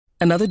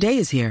Another day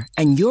is here,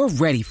 and you're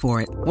ready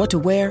for it. What to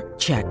wear?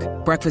 Check.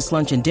 Breakfast,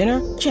 lunch, and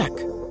dinner? Check.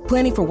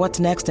 Planning for what's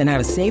next and how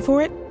to save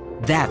for it?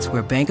 That's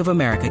where Bank of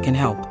America can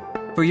help.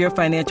 For your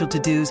financial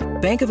to-dos,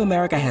 Bank of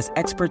America has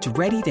experts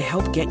ready to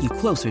help get you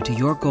closer to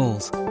your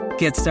goals.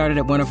 Get started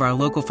at one of our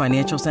local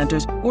financial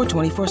centers or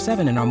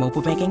 24/7 in our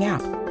mobile banking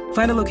app.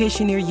 Find a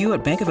location near you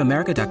at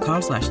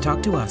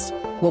bankofamerica.com/talktous.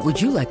 What would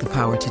you like the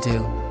power to do?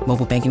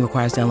 Mobile banking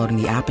requires downloading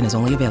the app and is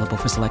only available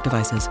for select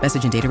devices.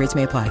 Message and data rates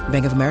may apply.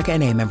 Bank of America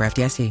N.A., member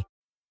FDIC.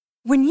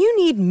 When you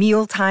need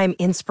mealtime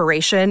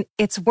inspiration,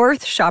 it's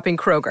worth shopping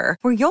Kroger,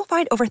 where you'll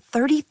find over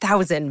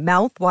 30,000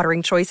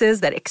 mouth-watering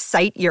choices that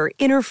excite your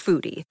inner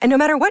foodie. And no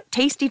matter what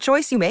tasty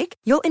choice you make,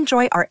 you'll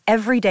enjoy our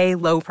everyday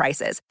low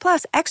prices,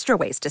 plus extra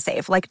ways to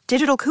save, like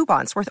digital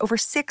coupons worth over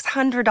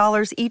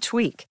 $600 each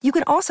week. You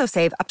can also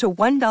save up to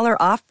 $1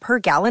 off per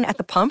gallon at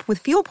the pump with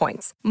fuel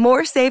points.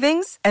 More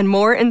savings and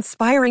more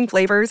inspiring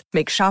flavors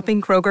make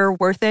shopping Kroger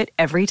worth it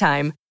every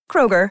time.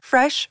 Kroger,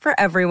 fresh for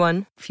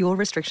everyone. Fuel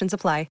restrictions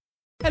apply.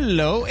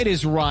 Hello, it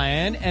is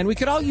Ryan, and we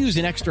could all use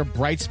an extra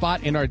bright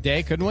spot in our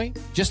day, couldn't we?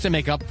 Just to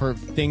make up for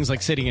things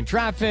like sitting in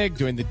traffic,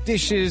 doing the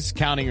dishes,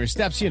 counting your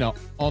steps,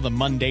 all the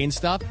mundane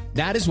stuff.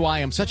 That is why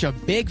I'm such a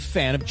big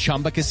fan of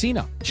Chumba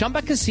Casino.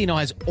 Chumba Casino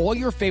has all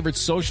your favorite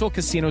social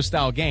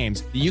casino-style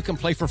games that you can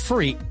play for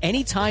free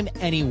anytime,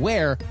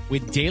 anywhere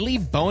with daily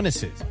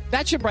bonuses.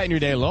 That should brighten your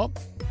day a little.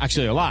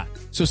 Actually, a lot.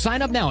 So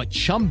sign up now at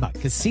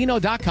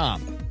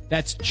ChumbaCasino.com.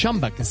 That's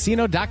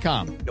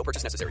ChumbaCasino.com. No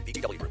purchase necessary.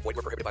 VGW Group. Void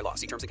where prohibited by law.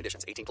 See terms and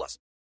conditions. 18+.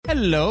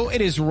 Hello,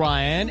 it is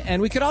Ryan, and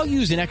we could all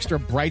use an extra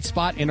bright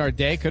spot in our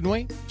day, couldn't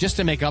we? Just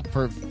to make up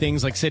for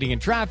things like sitting in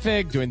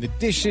traffic, doing the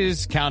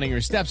dishes, counting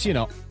your steps,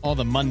 all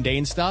the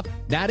mundane stuff.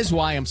 That is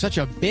why I'm such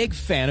a big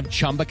fan of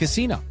Chumba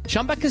Casino.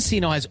 Chumba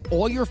Casino has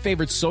all your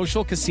favorite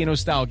social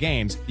casino-style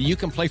games that you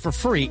can play for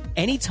free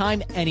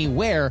anytime,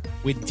 anywhere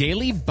with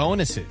daily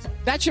bonuses.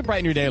 That should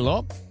brighten your day a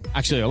little.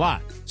 Actually, a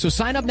lot. So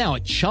sign up now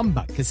at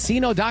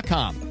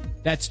ChumbaCasino.com.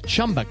 That's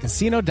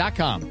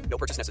ChumbaCasino.com. No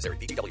purchase necessary.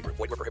 VGW Group.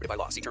 Void where prohibited by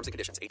law. See terms and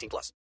conditions.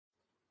 18+.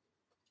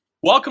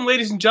 Welcome,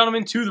 ladies and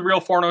gentlemen, to the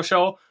Real Forno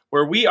Show,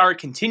 where we are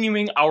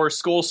continuing our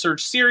SKOL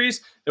Search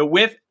series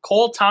with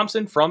Cole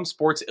Thompson from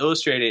Sports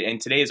Illustrated.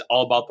 And today is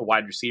all about the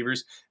wide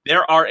receivers.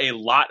 There are a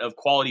lot of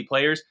quality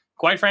players.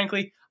 Quite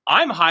frankly,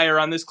 I'm higher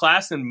on this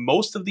class than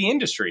most of the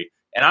industry.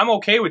 And I'm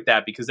okay with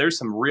that because there's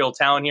some real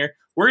talent here.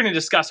 We're going to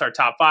discuss our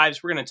top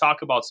fives. We're going to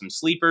talk about some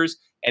sleepers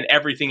and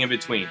everything in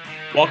between.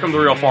 Welcome to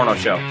the Real Forno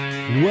Show.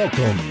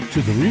 Welcome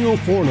to the Real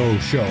Forno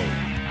Show.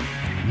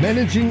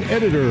 Managing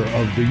editor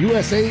of the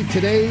USA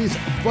Today's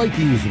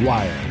Vikings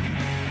Wire.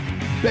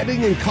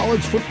 Betting and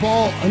college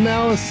football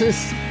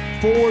analysis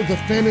for the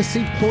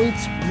Fantasy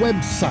Points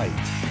website.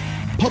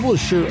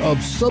 Publisher of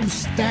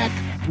Substack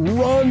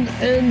Run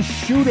and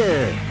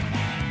Shooter.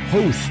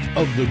 Host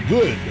of The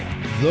Good,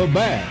 The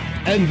Bad,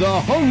 and The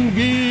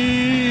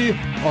Hungry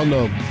on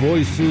the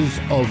Voices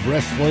of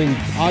Wrestling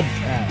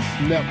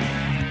Podcast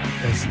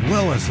Network, as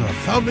well as a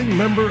founding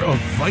member of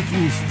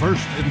Vikings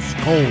First and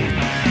SKOL.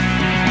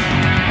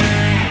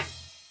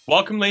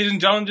 Welcome, ladies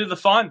and gentlemen, to the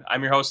fun.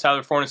 I'm your host,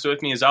 Tyler Forno. So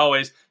with me, as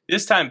always,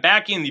 this time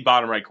back in the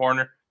bottom right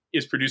corner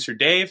is producer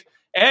Dave.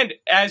 And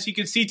as you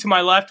can see to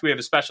my left, we have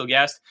a special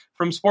guest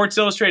from Sports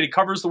Illustrated,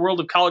 covers the world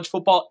of college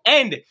football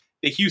and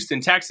the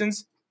Houston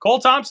Texans. Cole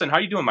Thompson, how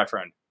you doing, my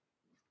friend?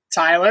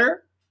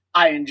 Tyler,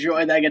 I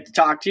enjoy that I get to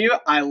talk to you.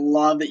 I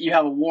love that you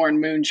have a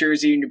Warren Moon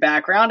jersey in your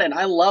background, and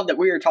I love that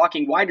we are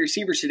talking wide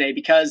receivers today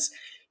because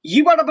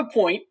you brought up a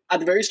point at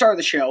the very start of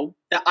the show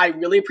that I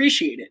really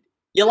appreciated.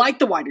 You like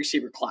the wide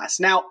receiver class.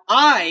 Now,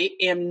 I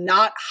am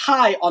not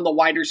high on the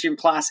wide receiver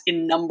class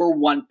in number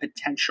one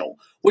potential,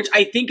 which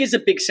I think is a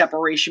big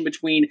separation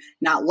between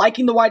not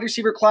liking the wide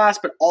receiver class,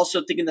 but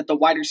also thinking that the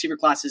wide receiver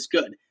class is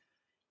good.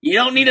 You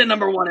don't need a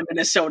number one in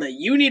Minnesota.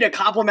 You need a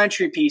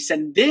complementary piece,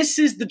 and this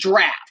is the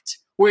draft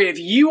where if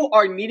you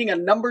are needing a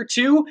number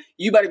two,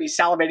 you better be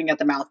salivating at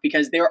the mouth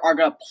because there are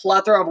a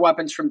plethora of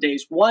weapons from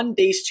days 1,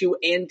 days 2,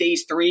 and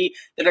days 3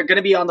 that are going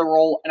to be on the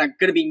roll and are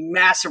going to be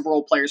massive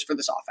role players for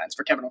this offense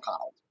for Kevin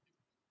O'Connell.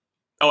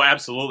 Oh,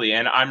 absolutely.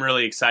 And I'm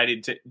really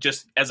excited to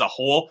just as a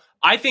whole.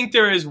 I think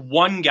there is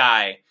one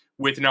guy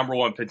with number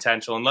one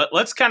potential. And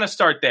let's kind of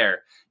start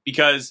there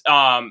because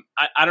I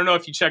don't know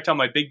if you checked on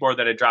my big board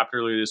that I dropped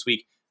earlier this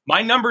week.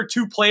 My number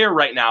two player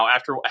right now,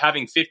 after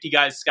having 50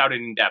 guys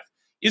scouted in depth,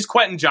 is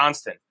Quentin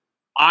Johnston.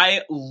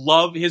 I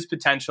love his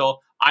potential.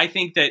 I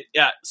think that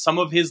some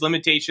of his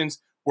limitations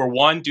were,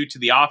 one, due to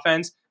the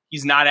offense.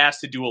 He's not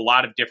asked to do a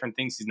lot of different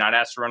things. He's not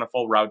asked to run a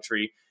full route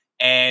tree.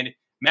 And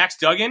Max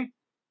Duggan,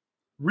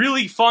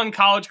 really fun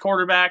college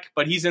quarterback,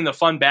 but he's in the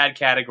fun bad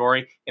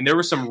category. And there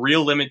were some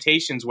real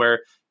limitations where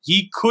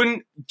he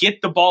couldn't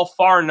get the ball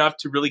far enough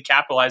to really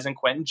capitalize on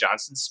Quentin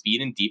Johnston's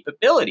speed and deep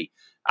ability.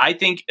 I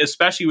think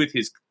especially with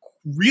his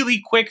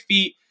really quick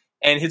feet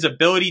and his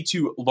ability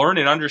to learn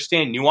and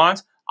understand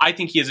nuance, I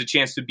think he has a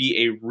chance to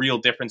be a real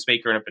difference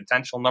maker and a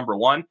potential number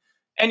one.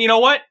 And you know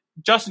what?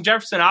 Justin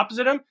Jefferson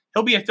opposite him,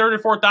 he'll be a third or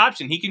fourth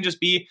option. He can just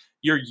be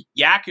your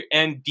yak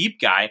and deep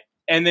guy,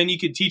 and then you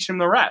could teach him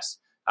the rest.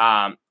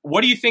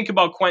 What do you think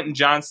about Quentin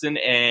Johnston,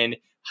 and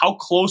how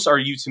close are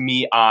you to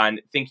me on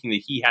thinking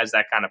that he has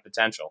that kind of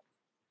potential?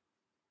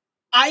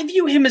 I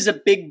view him as a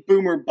big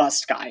boomer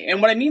bust guy.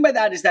 And what I mean by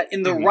that is that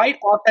in the right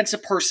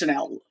offensive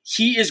personnel,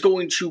 he is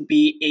going to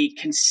be a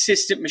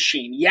consistent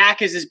machine.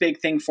 Yak is his big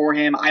thing for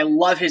him. I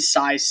love his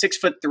size,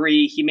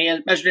 6'3". He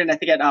measured in, I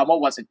think, at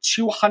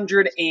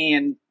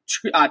 210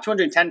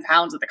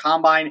 pounds at the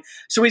combine.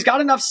 So he's got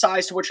enough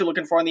size to what you're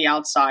looking for on the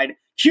outside.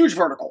 Huge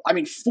vertical.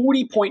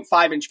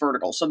 40.5-inch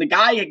vertical. So the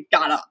guy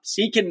got up.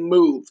 So he can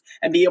move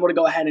and be able to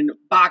go ahead and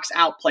box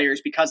out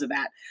players because of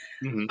that.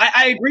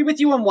 I agree with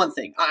you on one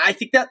thing. I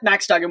think that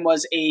Max Duggan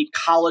was a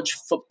college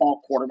football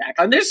quarterback.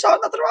 And there's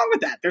nothing wrong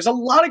with that. There's a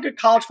lot of good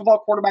college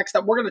football quarterbacks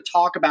that we're going to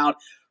talk about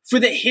for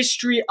the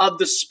history of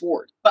the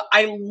sport. But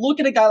I look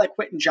at a guy like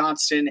Quentin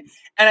Johnston,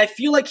 and I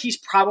feel like he's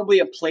probably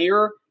a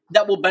player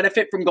that will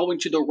benefit from going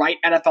to the right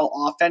NFL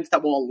offense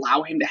that will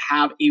allow him to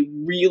have a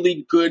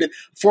really good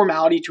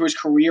formality to his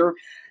career.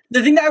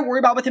 The thing that I worry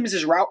about with him is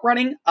his route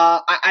running.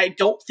 I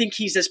don't think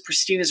he's as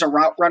pristine as a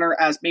route runner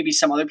as maybe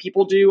some other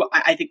people do.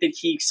 I think that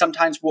he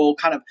sometimes will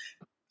kind of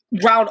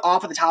round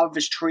off at the top of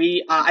his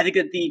tree. I think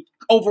that the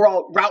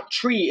overall route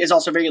tree is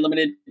also very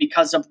limited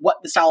because of what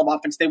the style of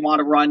offense they want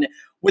to run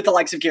with the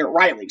likes of Garrett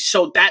Riley.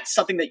 So that's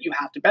something that you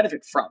have to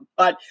benefit from.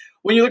 But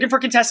when you're looking for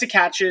contested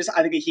catches,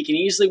 I think that he can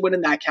easily win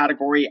in that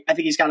category. I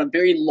think he's got a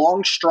very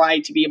long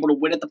stride to be able to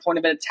win at the point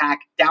of an attack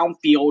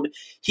downfield.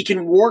 He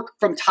can work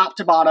from top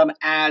to bottom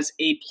as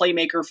a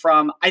playmaker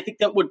from, I think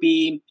that would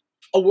be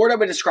a word I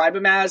would describe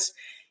him as.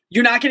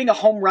 You're not getting a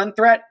home run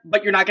threat,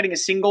 but you're not getting a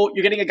single.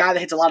 You're getting a guy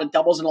that hits a lot of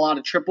doubles and a lot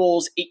of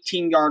triples,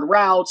 18-yard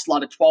routes, a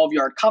lot of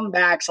 12-yard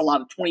comebacks, a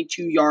lot of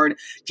 22-yard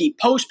deep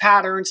post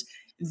patterns.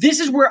 This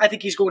is where I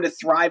think he's going to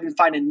thrive and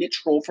find a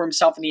niche role for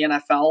himself in the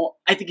NFL.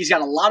 I think he's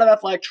got a lot of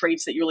athletic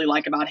traits that you really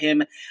like about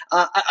him.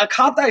 A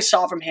comp that I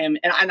saw from him,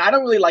 and I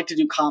don't really like to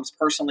do comps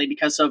personally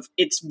because of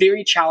it's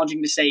very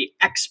challenging to say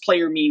X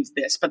player means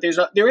this, but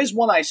there is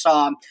one I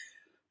saw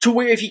to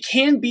where if he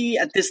can be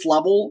at this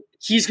level,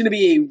 he's going to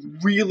be a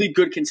really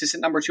good,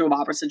 consistent number 2 of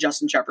opposite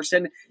Justin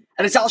Jefferson,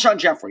 and it's Alshon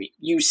Jeffrey.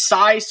 You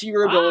size to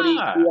your ability,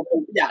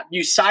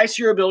 you size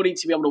to your ability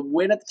to be able to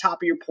win at the top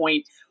of your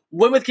point,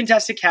 win with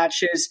contested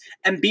catches,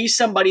 and be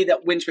somebody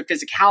that wins with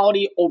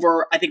physicality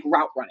over, I think,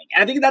 route running.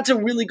 And I think that's a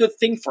really good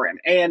thing for him.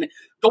 And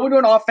going to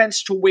an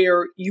offense to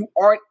where you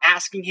aren't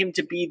asking him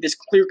to be this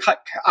clear-cut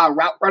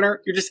route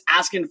runner, you're just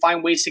asking to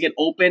find ways to get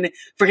open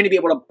for him to be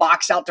able to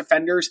box out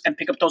defenders and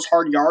pick up those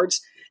hard yards.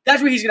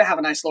 That's where he's going to have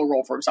a nice little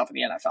role for himself in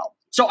the NFL.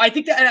 So I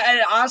think that,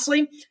 and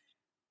honestly,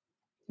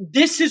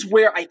 this is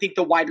where I think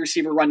the wide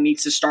receiver run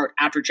needs to start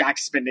after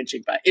Jackson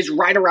Smith-Njigba, is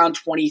right around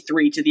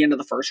 23 to the end of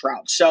the first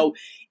round. So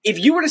if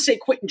you were to say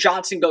Quentin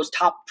Johnston goes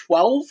top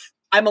 12,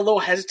 I'm a little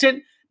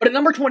hesitant. But at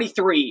number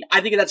 23,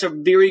 I think that's a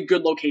very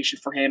good location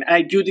for him. And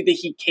I do think that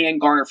he can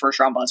garner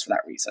first-round buzz for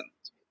that reason.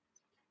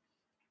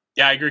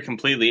 Yeah, I agree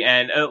completely.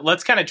 And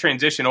let's kind of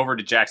transition over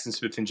to Jackson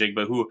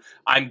Smith-Njigba, who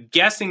I'm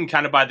guessing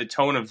kind of by the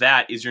tone of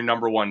that is your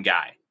number one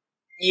guy.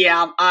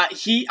 Yeah,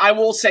 I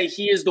will say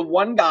he is the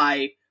one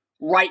guy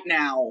right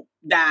now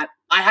that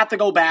I have to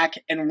go back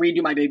and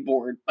redo my big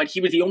board. But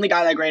he was the only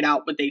guy that I grade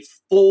out with a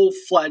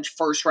full-fledged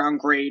first-round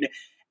grade.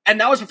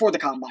 And that was before the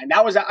combine.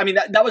 That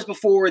was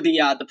before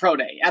the pro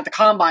day. At the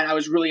combine, I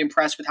was really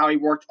impressed with how he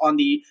worked on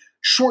the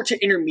short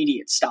to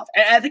intermediate stuff.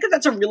 And I think that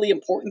that's a really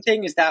important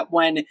thing, is that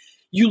when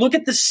you look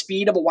at the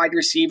speed of a wide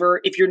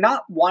receiver, if you're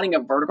not wanting a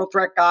vertical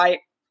threat guy,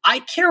 I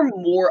care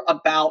more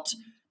about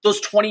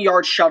those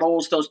 20-yard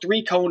shuttles, those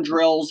 3-cone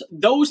drills,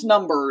 those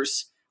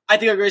numbers I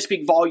think are going to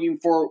speak volume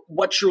for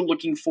what you're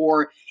looking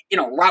for in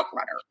a route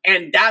runner.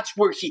 And that's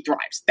where he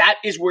thrives. That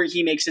is where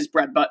he makes his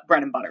bread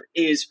and butter,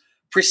 is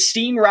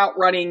pristine route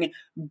running,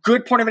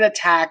 good point of an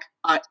attack,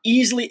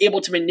 easily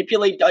able to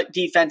manipulate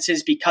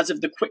defenses because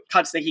of the quick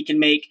cuts that he can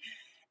make.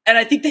 And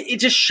I think that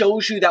it just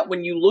shows you that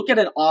when you look at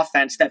an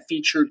offense that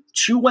featured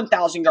 2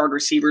 1,000-yard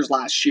receivers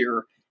last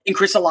year in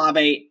Chris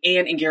Olave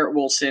and in Garrett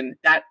Wilson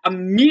that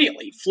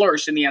immediately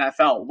flourished in the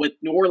NFL with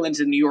New Orleans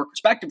and New York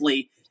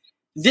respectively,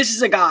 this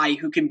is a guy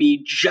who can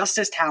be just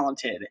as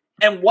talented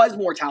and was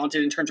more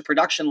talented in terms of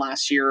production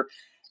last year.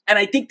 And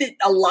I think that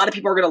a lot of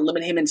people are going to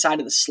limit him inside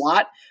of the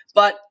slot,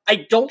 but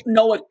I don't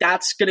know if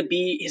that's going to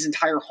be his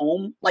entire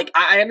home. Like,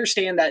 I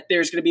understand that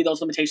there's going to be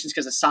those limitations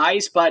because of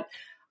size, but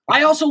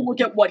I also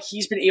look at what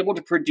he's been able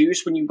to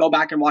produce when you go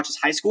back and watch his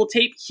high school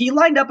tape. He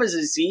lined up as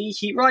a Z.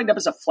 He lined up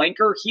as a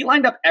flanker. He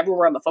lined up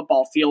everywhere on the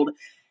football field.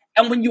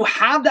 And when you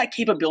have that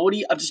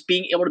capability of just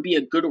being able to be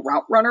a good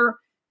route runner,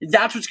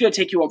 that's what's going to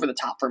take you over the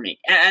top for me.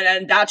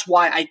 And that's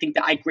why I think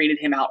that I graded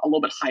him out a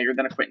little bit higher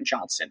than a Quentin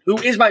Johnston, who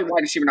is my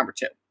wide receiver number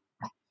 2.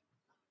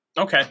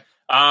 Okay.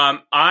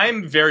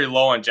 I'm very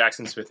low on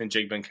Jackson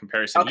Smith-Njigba in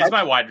comparison. Okay. He's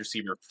my wide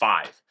receiver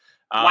 5.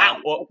 Wow.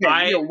 Well,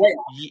 okay.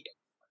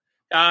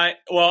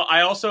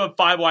 I also have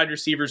 5 wide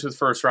receivers with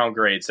first-round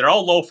grades. They're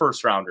all low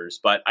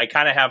first-rounders, but I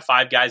kind of have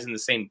 5 guys in the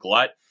same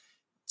glut.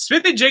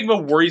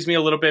 Smith-Njigba worries me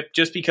a little bit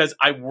just because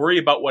I worry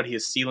about what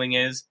his ceiling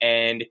is,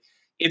 and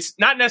it's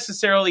not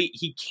necessarily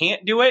he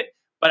can't do it,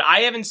 but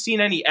I haven't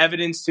seen any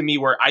evidence to me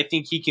where I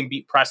think he can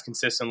beat press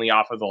consistently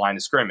off of the line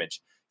of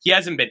scrimmage. He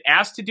hasn't been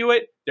asked to do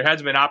it. There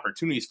hasn't been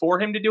opportunities for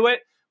him to do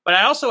it, but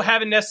I also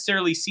haven't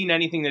necessarily seen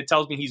anything that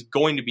tells me he's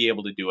going to be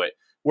able to do it.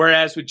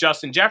 Whereas with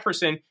Justin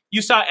Jefferson,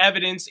 you saw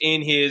evidence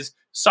in his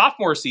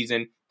sophomore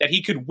season that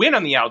he could win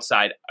on the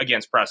outside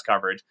against press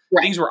coverage.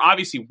 Right. Things were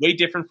obviously way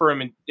different for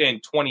him in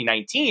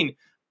 2019,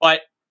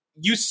 but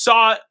you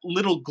saw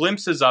little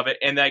glimpses of it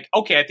and like,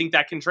 okay, I think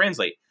that can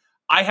translate.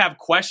 I have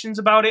questions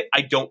about it.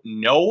 I don't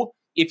know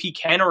if he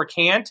can or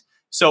can't.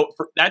 So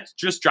that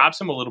just drops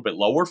him a little bit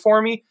lower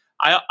for me.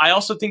 I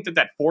also think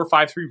that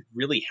 4.53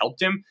 really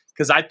helped him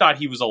because I thought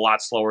he was a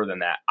lot slower than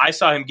that. I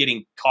saw him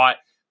getting caught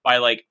by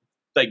like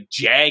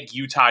Jag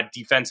Utah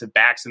defensive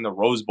backs in the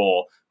Rose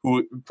Bowl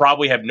who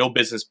probably have no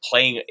business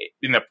playing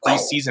in the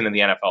preseason in the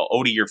NFL.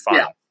 Odie, you're fine.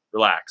 Yeah.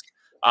 Relax.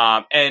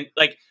 And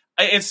like,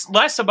 it's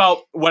less about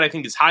what I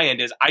think his high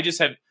end is. I just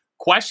have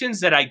questions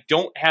that I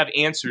don't have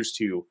answers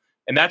to.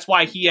 And that's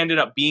why he ended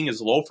up being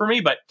as low for me.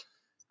 But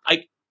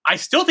I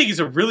still think he's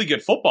a really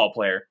good football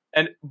player.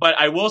 But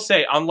I will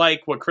say,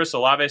 unlike what Chris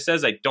Olave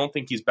says, I don't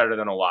think he's better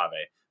than Olave.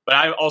 But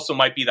I also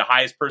might be the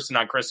highest person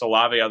on Chris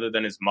Olave other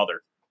than his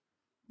mother.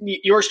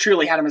 Yours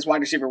truly had him as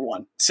wide receiver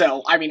 1.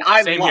 So, I mean,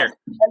 I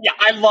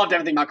loved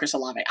everything about Chris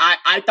Olave.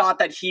 I thought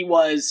that he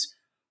was,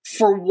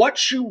 for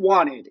what you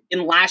wanted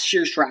in last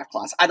year's draft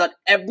class, I thought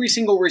every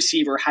single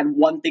receiver had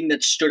one thing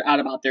that stood out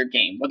about their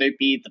game, whether it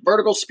be the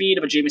vertical speed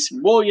of a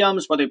Jameson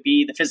Williams, whether it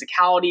be the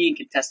physicality and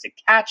contested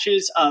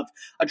catches of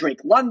a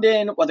Drake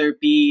London, whether it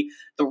be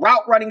the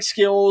route running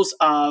skills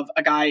of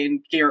a guy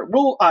in Garrett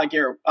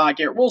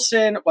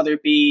Wilson, whether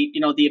it be,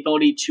 the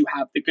ability to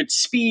have the good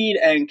speed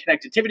and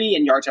connectivity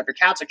and yards after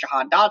catch like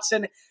Jahan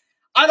Dotson.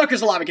 I thought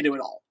Chris Olave could do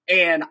it all.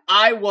 And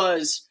I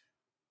was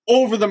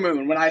over the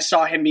moon when I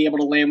saw him be able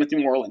to land with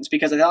New Orleans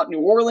because I thought New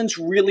Orleans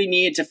really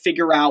needed to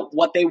figure out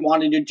what they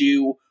wanted to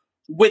do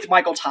with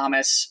Michael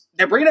Thomas.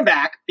 They're bringing him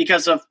back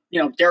because of,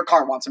 Derek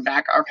Carr wants him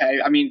back. Okay,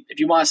 I mean, if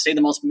you want to stay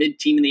the most mid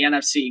team in the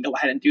NFC, go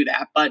ahead and do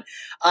that. But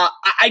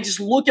I just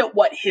looked at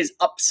what his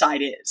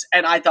upside is,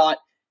 and I thought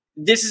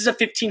this is a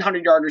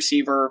 1,500-yard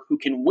receiver who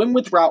can win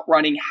with route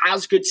running,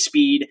 has good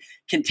speed,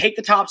 can take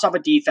the tops off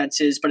of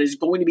defenses, but is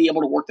going to be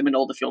able to work the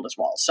middle of the field as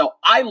well. So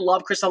I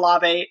love Chris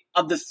Olave.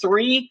 Of the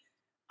three,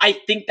 I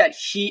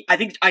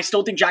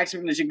still think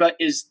Jackson Smith-Njigba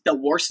is the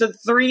worst of the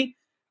three,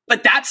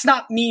 but that's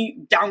not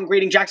me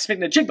downgrading Jackson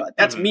Smith-Njigba.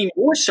 That's me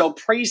more so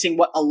praising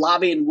what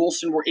Olave and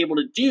Wilson were able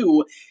to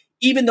do,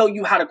 even though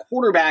you had a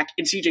quarterback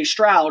in CJ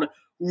Stroud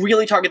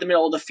really target the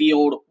middle of the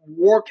field,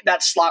 work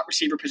that slot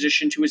receiver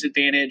position to his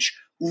advantage,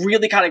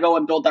 really kind of go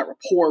and build that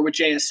rapport with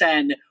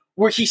JSN,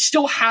 where he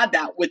still had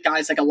that with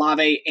guys like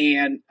Olave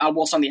and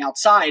Wilson on the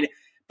outside.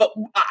 But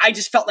I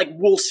just felt like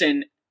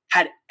Wilson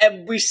had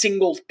every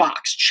single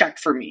box checked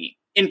for me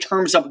in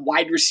terms of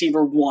wide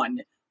receiver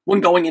 1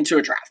 when going into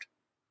a draft.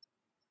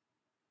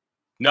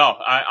 No,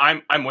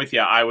 I'm with you.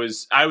 I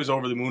was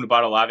over the moon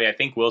about Olave. I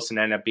think Wilson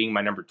ended up being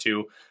my number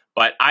 2,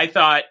 but I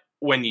thought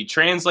when you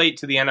translate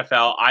to the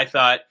NFL, I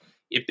thought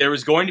if there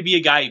was going to be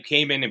a guy who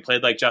came in and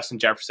played like Justin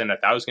Jefferson, I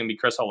thought it was going to be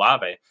Chris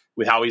Olave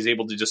with how he's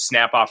able to just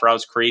snap off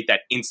routes, create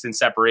that instant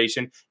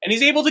separation, and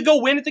he's able to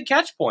go win at the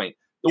catch point.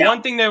 The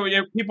one thing that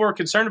people were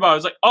concerned about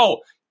was like,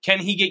 can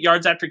he get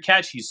yards after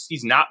catch?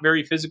 He's not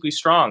very physically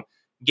strong.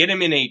 Get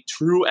him in a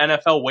true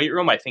NFL weight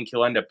room. I think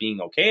he'll end up being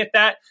okay at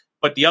that.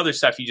 But the other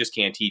stuff you just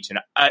can't teach. And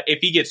if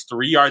he gets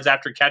 3 yards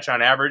after catch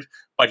on average,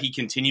 but he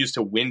continues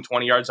to win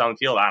 20 yards on the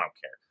field, I don't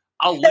care.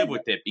 I'll live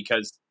with it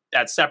because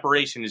that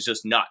separation is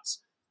just nuts.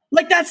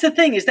 Like, that's the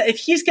thing, is that if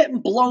he's getting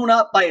blown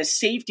up by a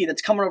safety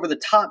that's coming over the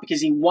top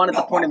because he won at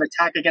the point of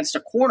attack against a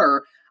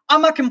corner,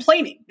 I'm not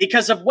complaining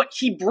because of what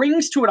he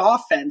brings to an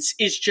offense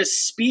is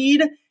just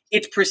speed.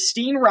 It's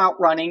pristine route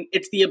running.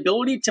 It's the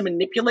ability to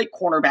manipulate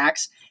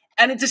cornerbacks,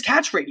 and it's his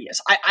catch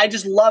radius. I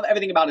just love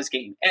everything about his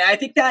game. And I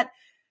think that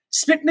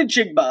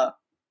Smith-Njigba,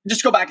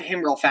 just go back to him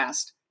real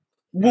fast,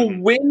 will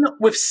win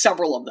with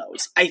several of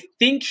those. I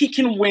think he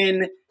can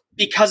win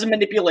because of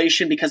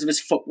manipulation, because of his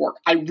footwork.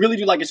 I really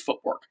do like his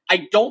footwork.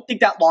 I don't think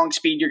that long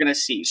speed you're going to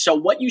see. So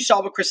what you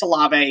saw with Chris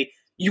Olave,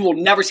 you will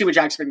never see with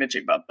Jackson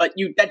Smith-Njigba, but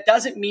that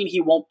doesn't mean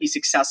he won't be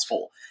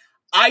successful.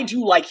 I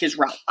do like his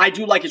route. I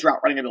do like his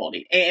route running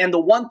ability. And the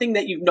one thing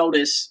that you've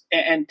noticed,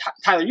 and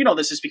Tyler, you know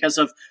this, is because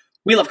of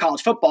we love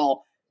college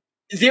football,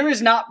 there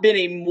has not been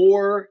a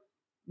more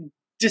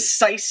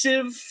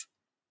decisive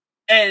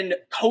and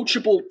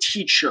coachable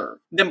teacher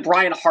than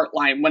Brian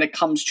Hartline when it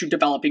comes to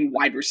developing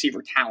wide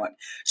receiver talent.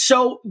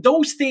 So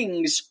those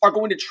things are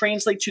going to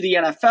translate to the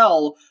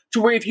NFL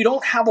to where if you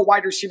don't have a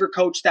wide receiver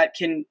coach that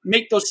can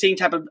make those same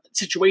type of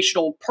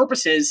situational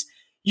purposes,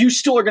 you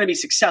still are going to be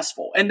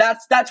successful. And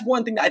that's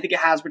one thing that I think it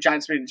has with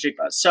Jackson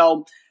Smith-Njigba.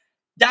 So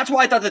that's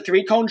why I thought the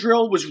 3-cone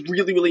drill was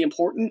really, really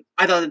important.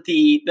 I thought that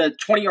the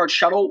 20-yard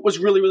shuttle was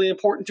really, really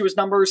important to his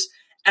numbers.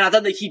 And I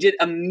thought that he did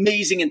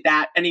amazing at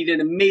that, and he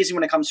did amazing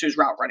when it comes to his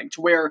route running,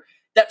 to where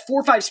that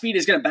 4.5 speed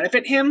is going to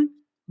benefit him,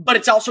 but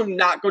it's also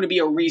not going to be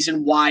a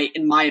reason why,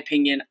 in my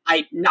opinion,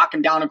 I knock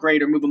him down a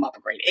grade or move him up a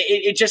grade.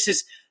 It just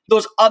is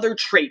those other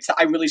traits that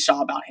I really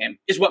saw about him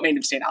is what made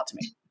him stand out to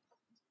me.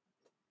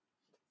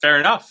 Fair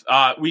enough.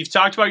 We've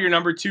talked about your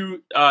number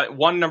two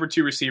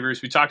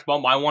receivers. We talked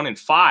about my 1 and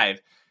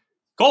 5.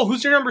 Cole,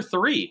 who's your number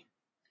 3?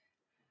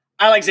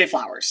 I like Zay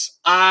Flowers.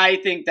 I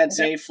think that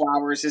Zay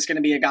Flowers is going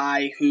to be a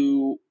guy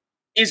who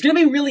is going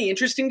to be really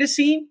interesting to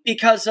see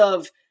because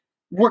of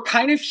we're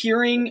kind of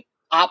hearing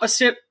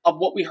opposite of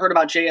what we heard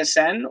about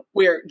JSN,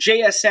 where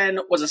JSN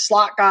was a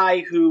slot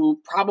guy who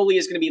probably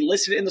is going to be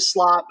listed in the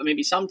slot, but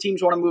maybe some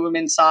teams want to move him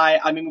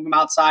move him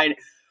outside.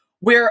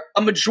 Where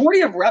a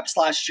majority of reps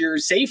last year,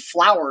 Zay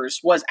Flowers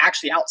was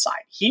actually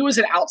outside. He was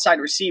an outside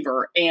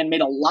receiver and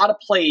made a lot of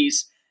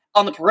plays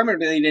on the perimeter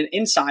that he did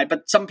inside,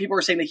 but some people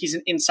are saying that he's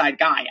an inside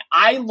guy.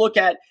 I look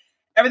at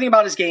everything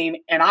about his game,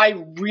 and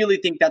I really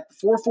think that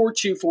the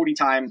 4.42 40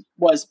 time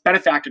was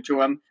benefactor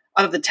to him.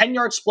 Out of the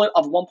 10-yard split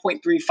of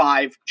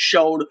 1.35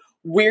 showed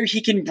where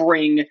he can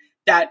bring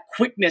that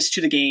quickness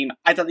to the game.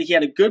 I thought that he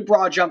had a good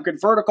broad jump,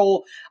 good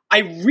vertical. I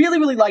really,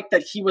 really liked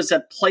that he was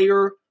a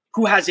player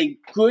who has a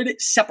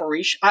good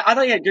separation. I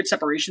thought he had good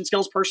separation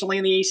skills personally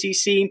in the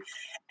ACC.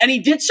 And he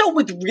did so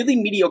with really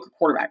mediocre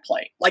quarterback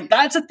play. Like,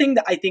 that's a thing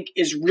that I think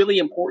is really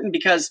important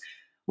because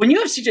when you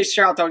have CJ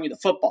Stroud throwing you the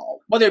football,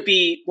 whether it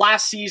be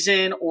last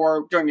season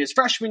or during his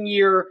freshman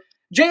year,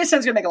 JSN's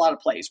going to make a lot of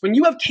plays. When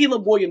you have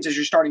Caleb Williams as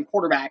your starting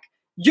quarterback,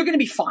 you're going to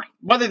be fine.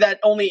 Whether that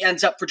only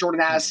ends up for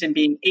Jordan Addison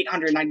being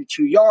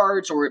 892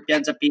 yards or it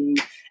ends up being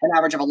an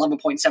average of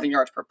 11.7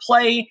 yards per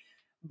play.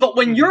 But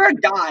when you're a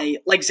guy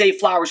like Zay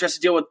Flowers who has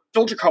to deal with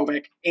Phil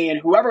Dracovic and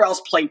whoever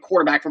else played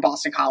quarterback for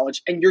Boston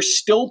College, and you're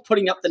still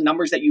putting up the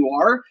numbers that you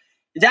are,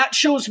 that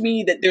shows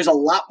me that there's a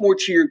lot more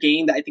to your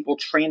game that I think will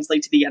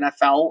translate to the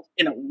NFL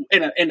in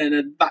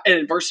an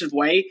adversive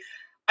way.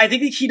 I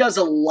think that he does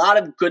a lot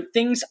of good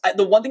things.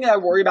 The one thing that I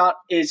worry about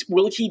is,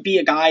 will he be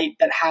a guy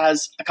that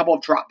has a couple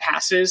of drop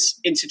passes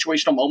in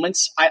situational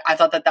moments? I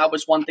thought that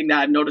was one thing that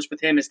I've noticed with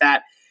him is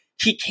that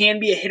he can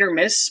be a hit or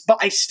miss, but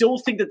I still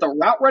think that the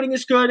route running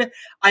is good.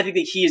 I think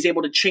that he is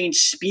able to change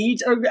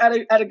speeds at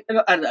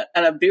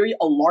a very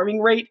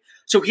alarming rate.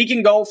 So he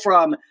can go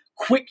from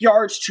quick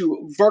yards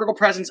to vertical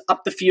presence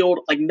up the field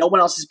like no one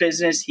else's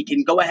business. He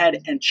can go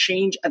ahead and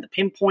change at the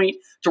pinpoint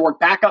to work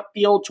back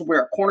upfield to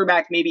where a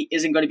cornerback maybe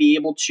isn't going to be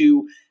able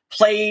to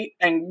play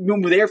and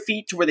move their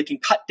feet to where they can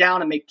cut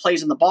down and make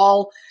plays on the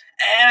ball.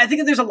 And I think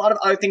that there's a lot of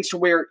other things to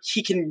where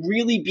he can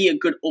really be a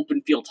good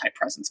open field type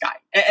presence guy.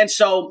 And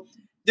so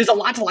there's a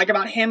lot to like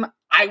about him.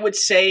 I would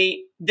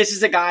say this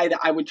is a guy that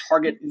I would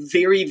target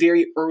very,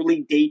 very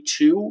early day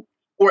 2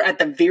 or at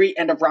the very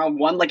end of round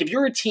 1. Like if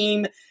you're a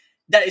team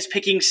that is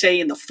picking, say,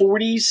 in the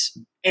 40s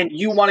and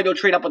you want to go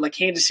trade up with like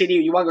Kansas City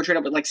or you want to go trade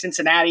up with like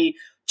Cincinnati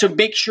to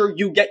make sure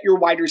you get your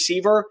wide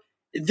receiver,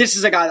 this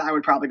is a guy that I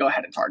would probably go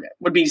ahead and target,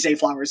 would be Zay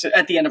Flowers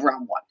at the end of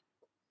round 1.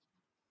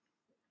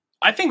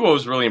 I think what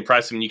was really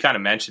impressive, and you kind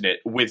of mentioned it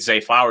with Zay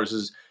Flowers,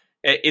 is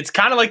it's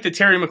kind of like the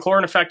Terry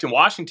McLaurin effect in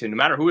Washington. No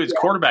matter who his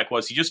quarterback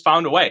was, he just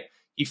found a way.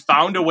 He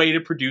found a way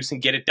to produce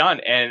and get it done.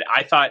 And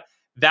I thought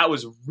that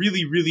was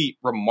really, really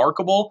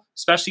remarkable,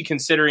 especially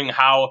considering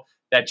how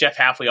that Jeff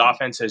Hafley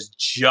offense has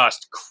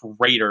just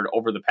cratered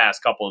over the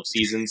past couple of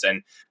seasons.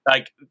 And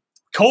like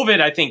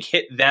COVID, I think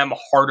hit them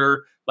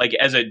harder, like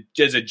as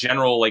a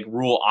general like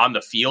rule on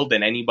the field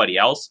than anybody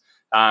else.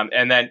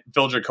 And then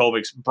Phil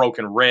Dracovic's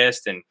broken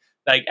wrist and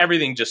like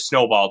everything just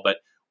snowballed. But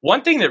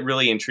one thing that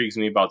really intrigues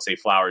me about Zay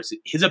Flowers,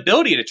 his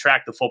ability to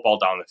track the football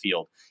down the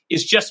field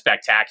is just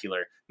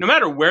spectacular. No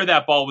matter where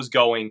that ball was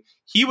going,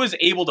 he was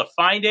able to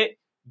find it,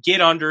 get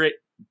under it,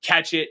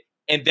 catch it,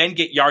 and then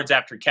get yards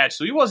after catch.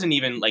 So he wasn't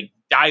even like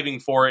diving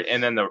for it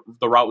and then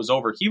the route was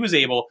over. He was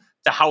able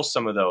to house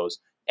some of those.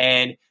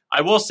 And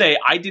I will say,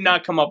 I did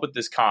not come up with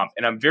this comp,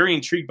 and I'm very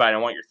intrigued by it. I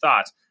want your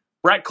thoughts.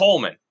 Brett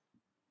Coleman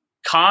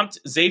comped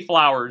Zay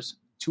Flowers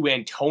to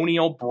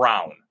Antonio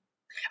Brown.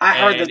 I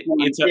heard this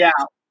one.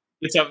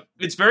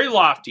 It's very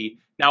lofty.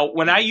 Now,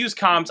 when I use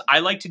comps, I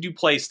like to do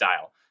play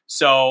style.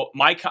 So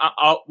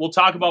we'll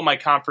talk about my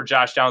comp for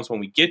Josh Downs when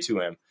we get to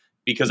him,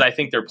 because I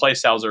think their play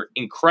styles are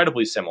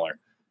incredibly similar.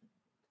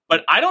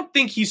 But I don't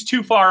think he's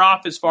too far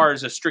off as far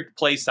as a strict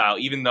play style,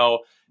 even though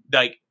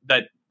like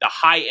the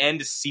high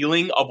end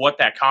ceiling of what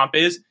that comp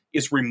is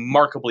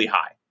remarkably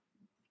high.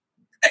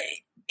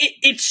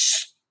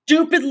 It's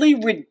stupidly,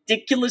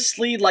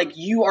 ridiculously like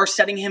you are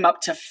setting him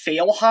up to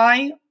fail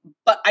high,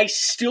 but I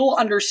still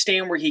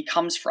understand where he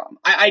comes from.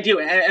 I do.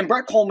 And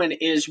Brett Coleman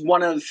is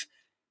one of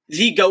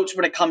the GOATs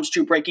when it comes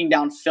to breaking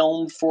down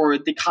film for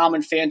the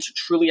common fan to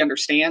truly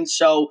understand.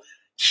 So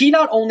he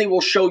not only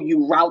will show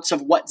you routes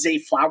of what Zay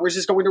Flowers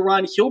is going to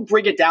run, he'll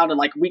bring it down to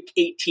like week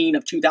 18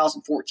 of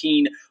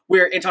 2014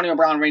 where Antonio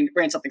Brown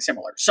ran something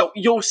similar. So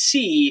you'll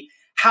see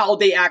how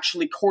they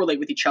actually correlate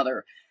with each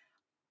other.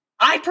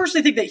 I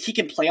personally think that he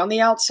can play on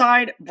the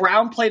outside.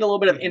 Brown played a little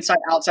bit of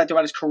inside-outside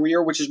throughout his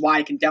career, which is why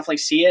I can definitely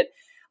see it.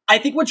 I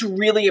think what's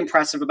really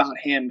impressive about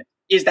him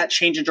is that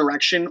change of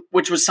direction,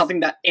 which was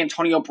something that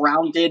Antonio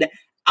Brown did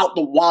out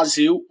the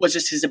wazoo, was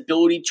just his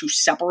ability to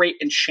separate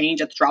and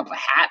change at the drop of a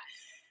hat.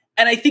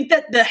 And I think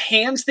that the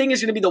hands thing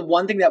is going to be the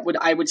one thing that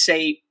I would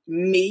say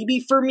maybe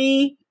for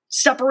me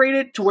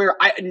separated to where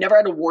I never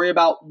had to worry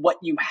about what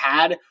you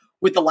had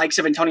with the likes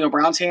of Antonio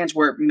Brown's hands,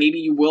 where maybe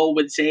you will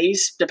with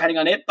Zay's, depending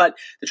on it. But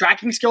the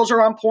tracking skills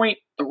are on point.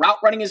 The route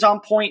running is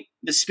on point.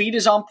 The speed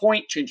is on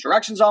point. Change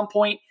directions on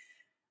point.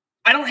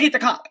 I don't hate the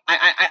comp.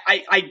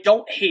 I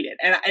don't hate it.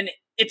 And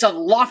it's a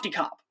lofty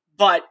comp.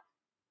 But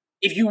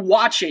if you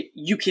watch it,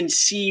 you can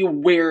see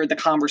where the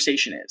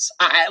conversation is.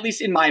 At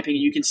least in my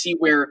opinion, you can see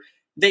where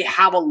they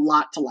have a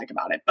lot to like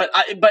about it. But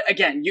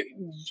again,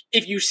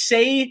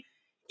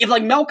 if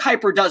like Mel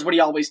Kiper does what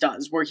he always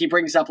does, where he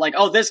brings up like,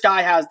 oh, this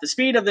guy has the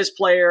speed of this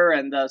player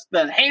and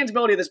the hands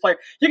ability of this player,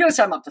 you're going to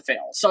set him up to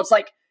fail. So it's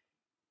like,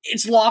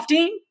 it's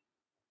lofty,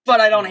 but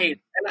I don't hate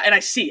it. And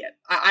I see it.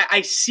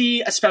 I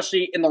see,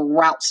 especially in the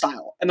route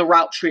style and the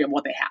route tree of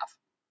what they have.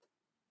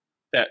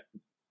 That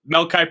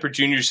Mel Kiper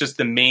Jr. is just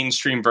the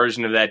mainstream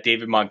version of that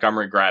David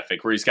Montgomery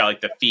graphic where he's got like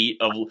the feet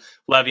of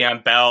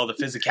Le'Veon Bell, the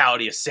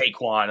physicality of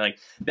Saquon. Like,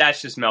 that's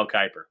just Mel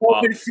Kiper.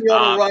 Open field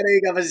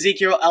running of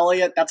Ezekiel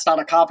Elliott. That's not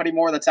a comp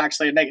anymore. That's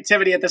actually a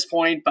negativity at this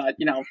point, but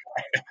you know.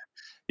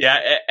 Yeah,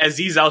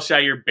 Azeez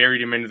Al-Shaair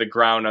buried him into the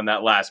ground on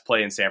that last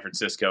play in San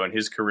Francisco, and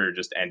his career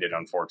just ended,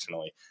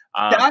 unfortunately.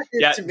 That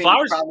is, to me,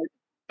 probably the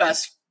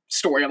best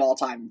story of all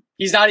time.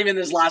 He's not even in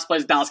his last play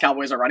as Dallas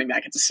Cowboys are running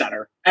back. It's a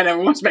center. And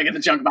everyone's making the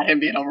joke about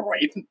him being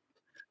overweight.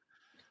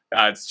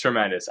 It's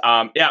tremendous.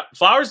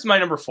 Flowers is my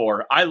number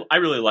 4. I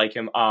really like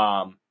him.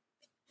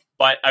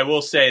 But I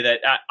will say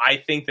that I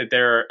think that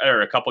there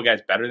are a couple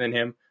guys better than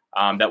him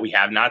that we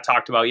have not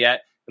talked about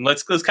yet. And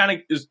let's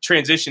kind of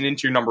transition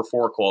into your number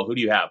 4, Cole. Who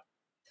do you have?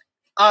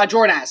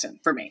 Jordan Addison,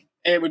 for me.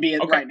 It would be it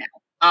right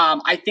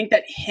now. I think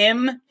that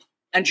him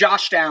and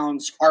Josh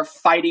Downs are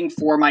fighting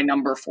for my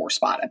number 4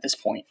 spot at this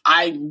point.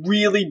 I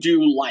really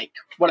do like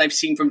what I've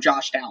seen from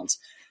Josh Downs.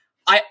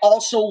 I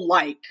also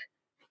like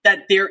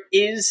that there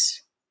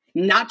is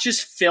not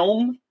just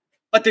film,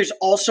 but there's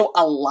also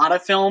a lot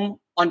of film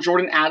on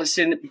Jordan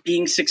Addison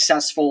being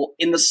successful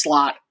in the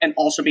slot and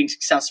also being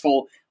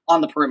successful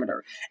on the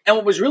perimeter. And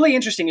what was really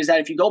interesting is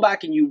that if you go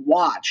back and you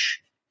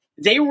watch,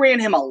 they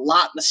ran him a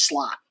lot in the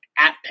slot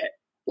at Pitt.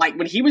 Like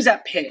when he was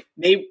at Pitt,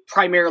 they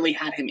primarily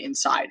had him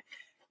inside.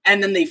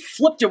 And then they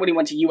flipped it when he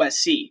went to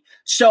USC.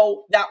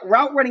 So that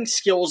route running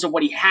skills of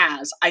what he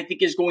has, I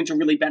think is going to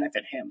really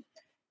benefit him.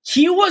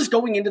 He was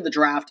going into the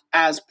draft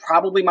as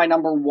probably my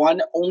number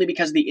 1, only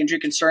because of the injury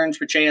concerns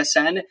with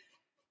JSN.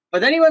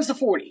 But then he runs the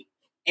 40.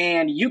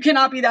 And you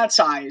cannot be that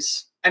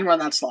size and run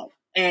that slow.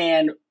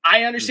 And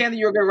I understand that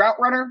you're a good route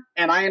runner.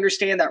 And I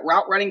understand that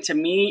route running to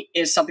me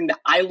is something that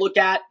I look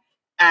at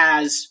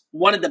as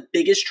one of the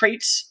biggest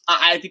traits.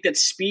 I think that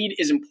speed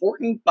is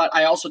important, but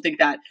I also think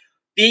that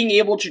being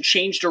able to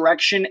change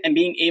direction and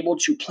being able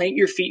to plant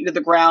your feet into the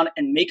ground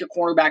and make a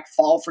cornerback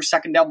fall for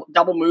second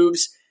double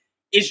moves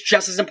is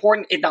just as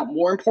important, if not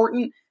more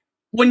important.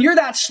 When you're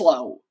that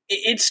slow,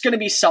 it's going to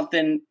be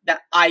something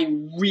that I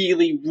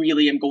really,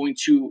 really am going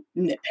to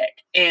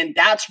nitpick. And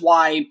that's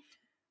why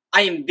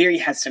I am very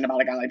hesitant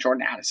about a guy like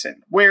Jordan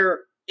Addison,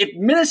 where if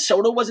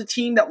Minnesota was a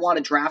team that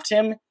wanted to draft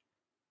him,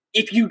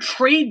 if you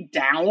trade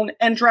down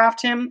and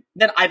draft him,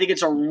 then I think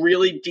it's a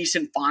really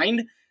decent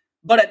find.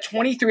 But at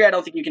 23, I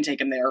don't think you can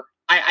take him there.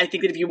 I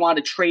think that if you want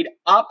to trade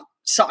up,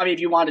 if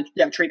you want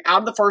to trade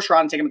out of the first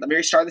round and take him at the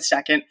very start of the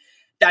second,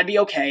 that'd be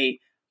okay.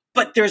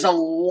 But there's a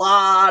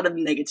lot of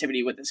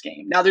negativity with this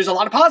game. Now, there's a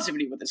lot of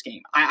positivity with this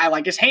game. I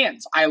like his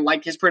hands. I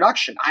like his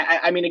production.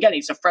 I mean, again,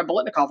 he's a Fred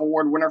Biletnikoff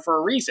Award winner for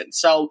a reason.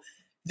 So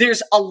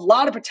there's a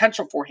lot of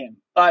potential for him.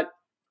 But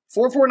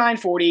 4.49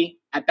 940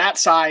 at that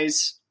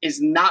size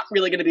is not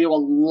really going to be a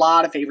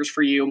lot of favors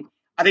for you.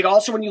 I think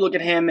also when you look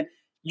at him,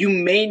 you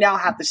may now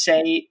have to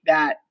say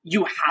that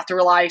you have to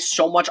rely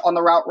so much on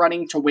the route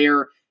running to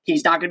where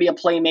he's not going to be a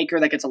playmaker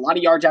that gets a lot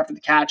of yards after the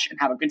catch and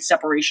have a good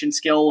separation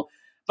skill.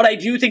 But I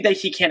do think that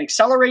he can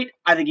accelerate.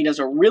 I think he does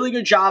a really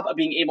good job of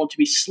being able to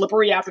be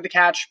slippery after the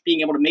catch,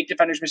 being able to make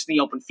defenders miss in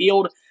the open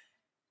field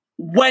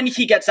when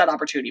he gets that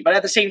opportunity. But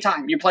at the same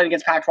time, you're playing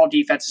against Pac-12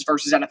 defenses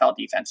versus NFL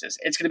defenses.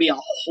 It's going to be a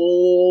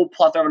whole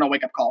plethora and a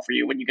wake-up call for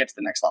you when you get to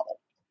the next level.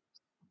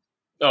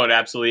 Oh, it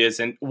absolutely is.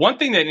 And one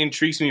thing that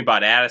intrigues me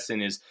about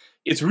Addison is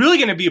it's really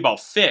going to be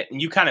about fit.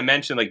 And you kind of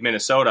mentioned like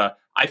Minnesota.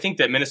 I think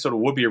that Minnesota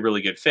would be a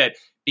really good fit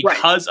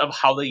because of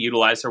how they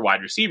utilize their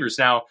wide receivers.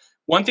 Now,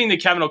 one thing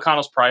that Kevin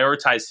O'Connell's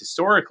prioritized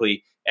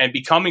historically and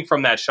becoming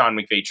from that Sean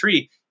McVay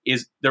tree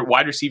is their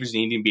wide receivers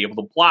need to be able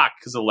to block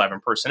because of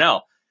 11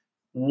 personnel.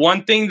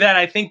 One thing that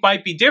I think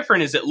might be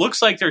different is it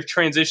looks like they're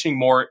transitioning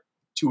more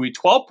to a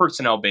 12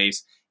 personnel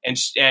base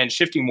and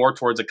shifting more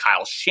towards a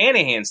Kyle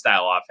Shanahan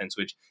style offense,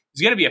 which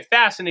is going to be a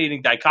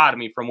fascinating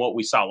dichotomy from what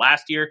we saw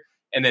last year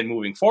and then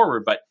moving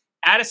forward. But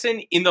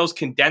Addison in those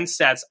condensed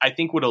sets, I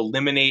think would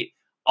eliminate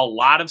a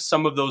lot of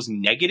some of those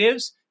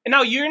negatives. And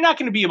now you're not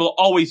going to be able to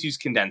always use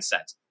condensed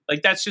sets.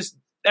 Like that's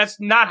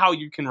not how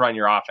you can run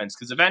your offense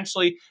because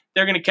eventually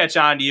they're going to catch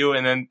on to you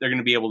and then they're going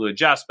to be able to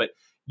adjust. But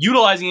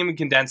utilizing him in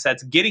condensed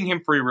sets, getting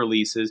him free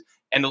releases,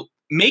 and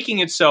making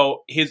it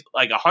so his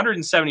like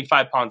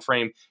 175-pound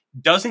frame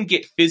doesn't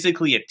get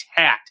physically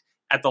attacked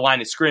at the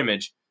line of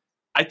scrimmage,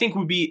 I think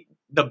would be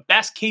the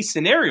best case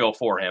scenario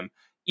for him,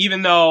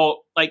 even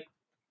though like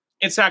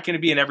it's not going to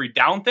be an every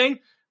down thing,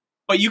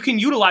 but you can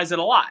utilize it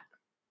a lot.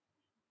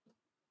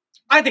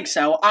 I think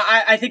so.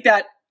 I think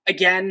that,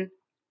 again,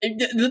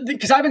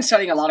 because I've been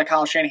studying a lot of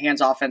Kyle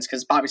Shanahan's offense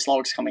because Bobby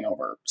Slowick's coming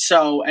over.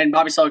 So, and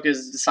Bobby Slowick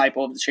is a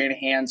disciple of the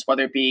Shanahan's,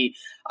 whether it be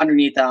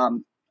underneath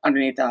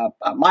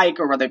Mike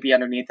or whether it be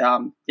underneath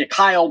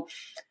Kyle.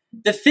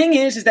 The thing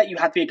is that you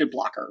have to be a good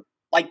blocker.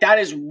 Like, that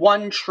is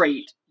one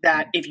trait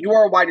that if you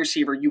are a wide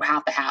receiver, you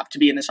have to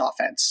be in this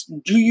offense.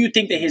 Do you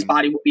think that his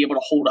body will be able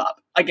to hold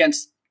up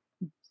against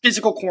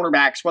physical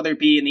cornerbacks, whether it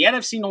be in the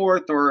NFC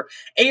North or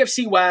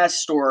AFC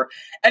West or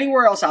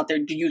anywhere else out there?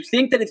 Do you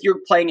think that if you're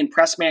playing in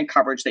press man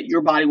coverage that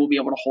your body will be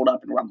able to hold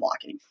up in run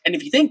blocking? And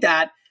if you think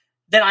that,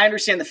 then I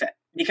understand the fit,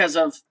 because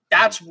of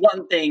that's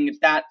one thing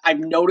that I've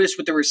noticed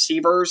with the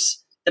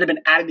receivers that have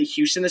been added to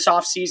Houston this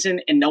offseason,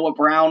 in Noah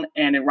Brown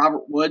and in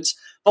Robert Woods.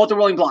 Both are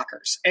willing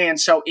blockers. And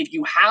so if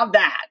you have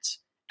that,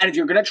 and if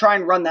you're going to try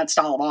and run that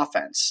style of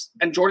offense,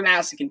 and Jordan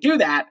Addison can do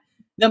that,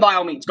 then by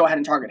all means, go ahead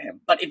and target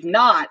him. But if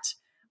not,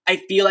 I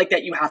feel like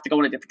that you have to go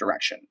in a different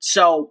direction.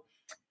 So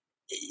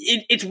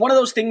it's one of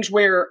those things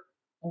where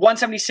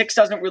 176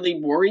 doesn't really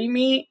worry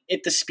me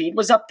if the speed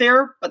was up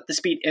there, but the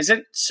speed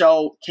isn't.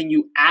 So can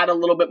you add a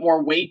little bit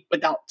more weight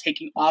without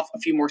taking off a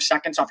few more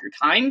seconds off your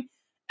time?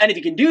 And if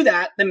you can do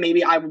that, then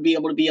maybe I would be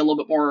able to be a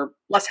little bit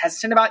less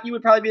hesitant about you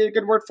would probably be a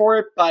good word for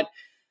it. But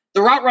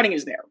the route running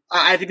is there.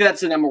 I think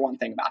that's the number one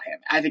thing about him.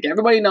 I think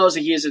everybody knows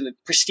that he is a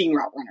pristine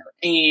route runner,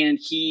 and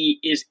he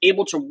is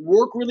able to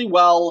work really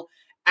well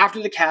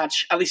after the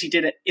catch. At least he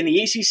did it in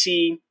the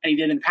ACC, and he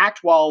did it in the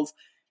Pac-12.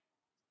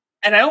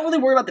 And I don't really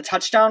worry about the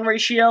touchdown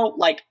ratio.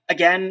 Like,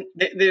 again,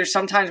 there's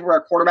sometimes where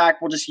a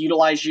quarterback will just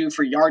utilize you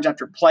for yards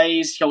after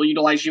plays. He'll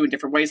utilize you in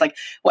different ways. Like,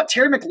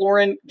 Terry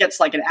McLaurin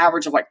gets like an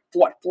average of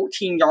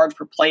 14 yards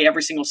per play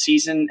every single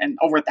season, and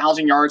over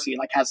 1,000 yards. He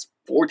has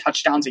 4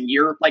 touchdowns a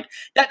year. Like,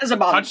 that doesn't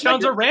bother me.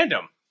 Touchdowns are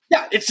random.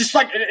 Yeah, it's just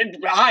like,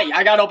 hi,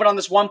 I got open on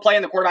this one play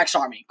and the quarterback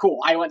saw me.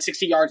 Cool, I went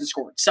 60 yards and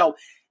scored. So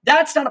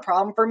that's not a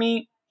problem for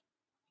me.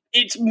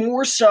 It's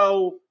more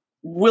so,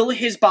 will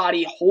his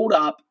body hold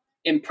up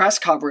in press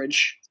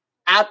coverage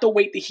at the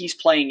weight that he's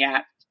playing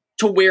at,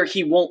 to where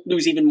he won't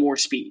lose even more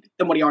speed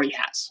than what he already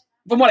has?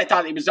 From what I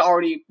thought he was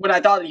actually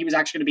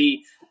going to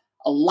be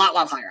a lot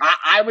higher.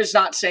 I was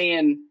not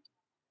saying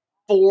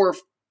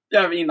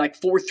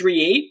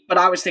 4.38, but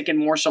I was thinking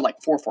more so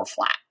like 4.4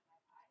 flat.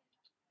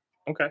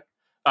 Okay.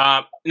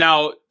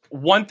 Now,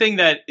 one thing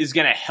that is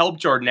going to help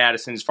Jordan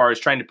Addison as far as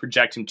trying to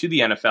project him to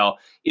the NFL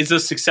is the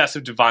success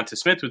of Devonta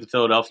Smith with the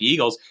Philadelphia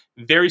Eagles.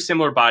 Very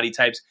similar body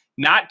types,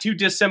 not too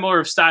dissimilar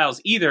of styles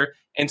either.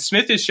 And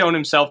Smith has shown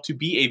himself to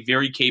be a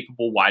very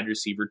capable wide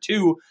receiver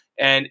too.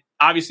 And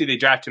obviously they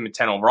drafted him at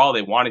 10 overall.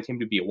 They wanted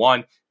him to be a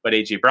 1, but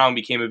A.J. Brown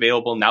became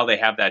available. Now they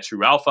have that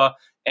true alpha.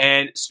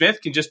 And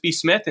Smith can just be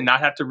Smith and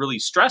not have to really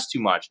stress too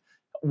much.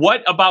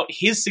 What about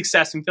his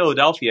success in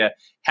Philadelphia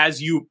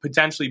has you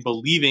potentially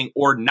believing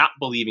or not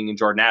believing in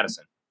Jordan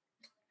Addison?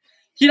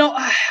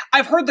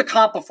 I've heard the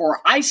comp before.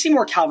 I see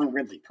more Calvin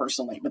Ridley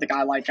personally with a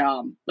guy like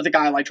Jordan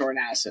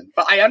Addison,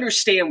 but I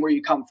understand where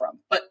you come from.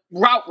 But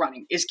route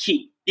running is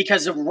key,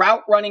 because the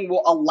route running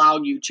will allow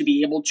you to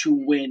be able to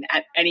win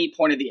at any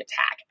point of the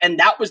attack. And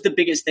that was the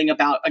biggest thing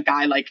about a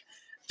guy like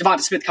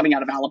Devonta Smith coming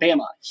out of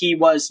Alabama. He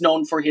was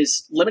known for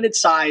his limited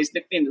size,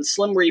 nicknamed the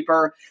Slim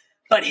Reaper,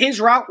 but his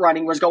route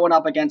running was going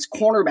up against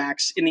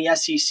cornerbacks in the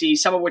SEC,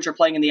 some of which are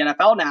playing in the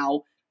NFL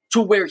now, to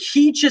where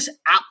he just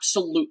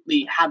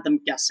absolutely had them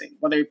guessing,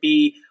 whether it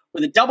be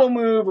with a double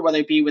move or whether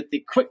it be with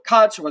the quick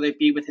cuts or whether it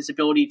be with his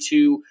ability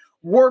to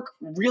work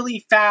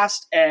really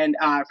fast and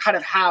kind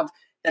of have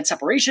that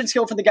separation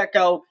skill from the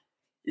get-go.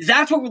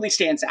 That's what really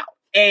stands out.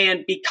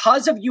 And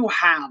because of you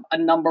have a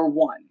number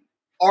 1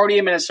 already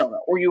in Minnesota,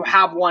 or you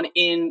have one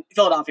in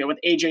Philadelphia with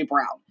A.J.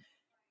 Brown,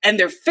 and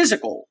they're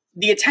physical,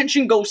 the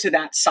attention goes to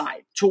that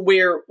side, to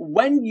where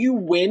when you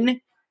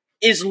win,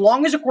 as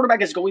long as a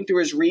quarterback is going through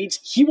his reads,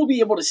 he will be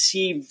able to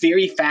see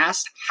very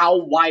fast how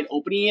wide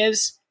open he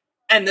is,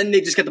 and then they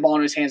just get the ball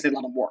in his hands, they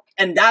let him work.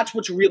 And that's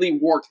what's really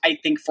worked, I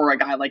think, for a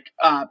guy like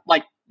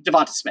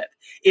Devonta Smith,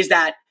 is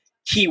that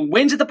he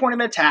wins at the point of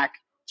attack,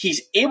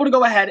 he's able to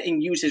go ahead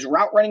and use his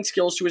route running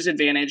skills to his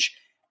advantage,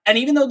 and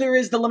even though there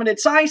is the limited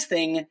size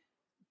thing,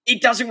 it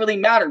doesn't really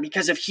matter,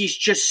 because if he's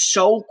just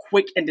so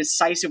quick and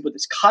decisive with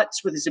his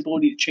cuts, with his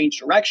ability to change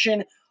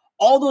direction,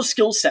 all those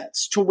skill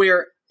sets, to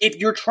where if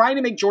you're trying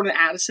to make Jordan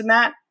Addison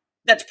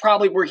that's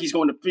probably where he's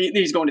going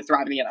to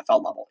thrive in the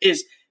NFL level,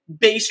 is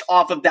based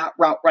off of that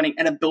route running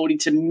and ability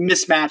to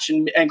mismatch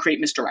and create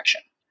misdirection.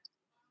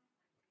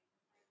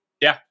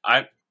 Yeah,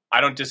 I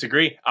don't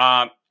disagree.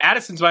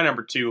 Addison's my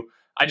number 2.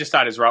 I just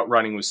thought his route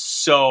running was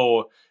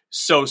so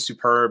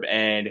superb,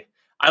 and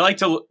I like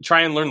to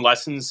try and learn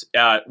lessons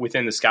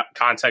within the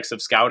context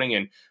of scouting.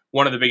 And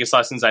one of the biggest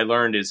lessons I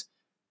learned is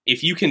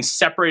if you can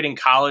separate in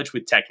college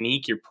with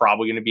technique, you're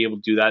probably going to be able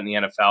to do that in the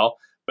NFL.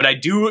 But I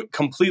do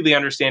completely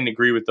understand and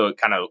agree with the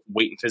kind of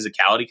weight and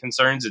physicality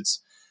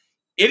concerns.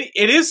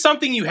 It is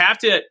something you have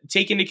to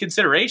take into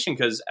consideration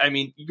because, I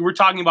mean, you were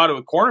talking about it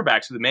with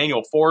cornerbacks with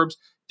Emmanuel Forbes.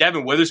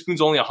 Devin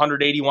Witherspoon's only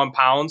 181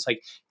 pounds.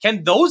 Like,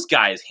 can those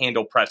guys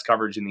handle press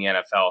coverage in the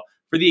NFL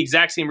for the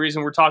exact same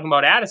reason we're talking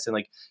about Addison?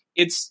 Like,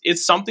 it's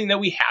something that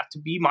we have to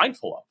be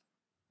mindful of.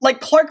 Like,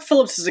 Clark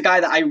Phillips is a guy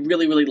that I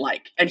really, really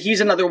like. And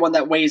he's another one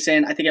that weighs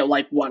in, I think, at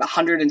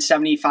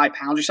 175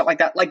 pounds or something like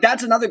that. Like,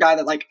 that's another guy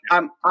that, like,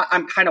 I'm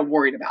kind of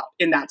worried about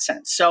in that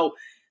sense. So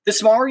the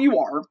smaller you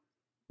are,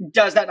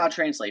 does that not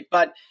translate?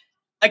 But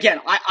again,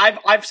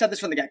 I've said this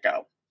from the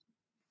get-go.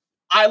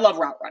 I love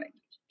route running.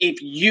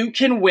 If you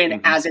can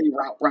win as a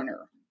route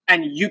runner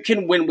and you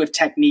can win with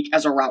technique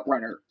as a route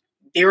runner,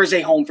 there is a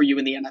home for you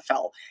in the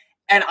NFL.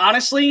 And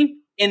honestly,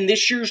 in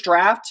this year's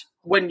draft,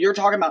 when you're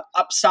talking about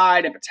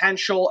upside and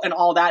potential and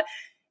all that,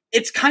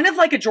 it's kind of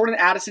like a Jordan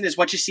Addison is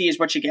what you see is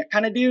what you get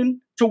kind of dude,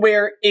 to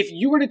where if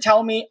you were to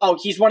tell me, oh,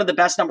 he's one of the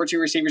best number 2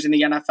 receivers in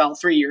the NFL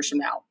 3 years from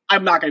now,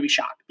 I'm not going to be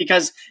shocked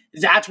because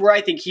that's where I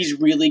think he's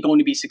really going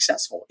to be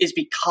successful is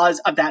because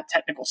of that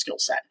technical skill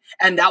set.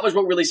 And that was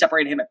what really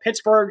separated him at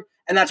Pittsburgh.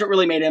 And that's what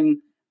really made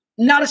him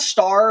not a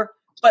star,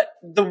 but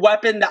the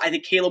weapon that I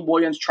think Caleb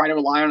Williams tried to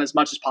rely on as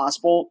much as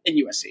possible in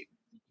USC.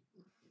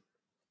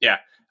 Yeah.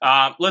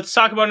 Let's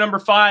talk about number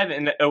 5.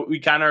 And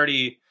we kind of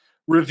already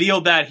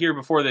revealed that here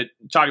before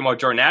talking about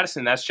Jordan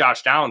Addison. That's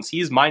Josh Downs.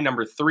 He's my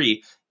number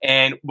 3.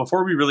 And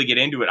before we really get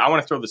into it, I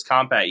want to throw this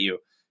comp at you.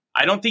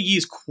 I don't think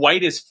he's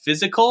quite as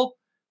physical,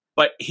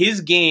 but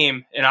his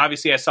game, and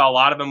obviously I saw a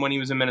lot of him when he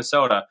was in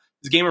Minnesota,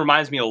 his game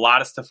reminds me a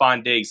lot of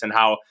Stephon Diggs and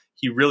how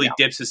he really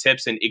dips his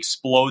hips and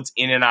explodes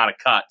in and out of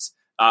cuts.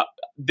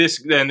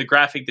 The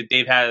graphic that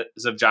Dave has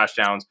of Josh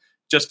Downs,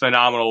 just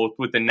phenomenal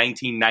with the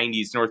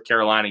 1990s North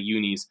Carolina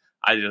unis.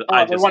 I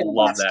just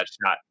love that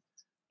shot.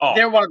 Oh,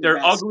 they're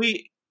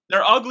ugly.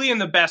 They're ugly in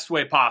the best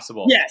way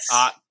possible. Yes.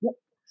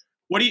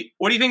 What do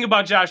you think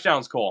about Josh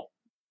Downs, Cole?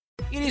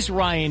 It is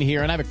Ryan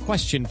here, and I have a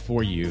question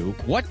for you.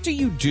 What do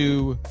you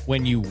do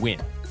when you win?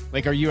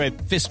 Like, are you a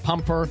fist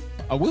pumper,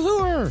 a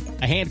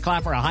woohooer, a hand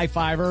clapper, a high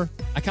fiver?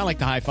 I kind of like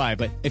the high five,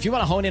 but if you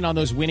want to hone in on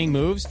those winning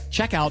moves,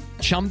 check out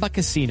Chumba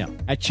Casino.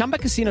 At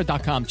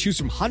ChumbaCasino.com, choose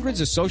from hundreds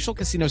of social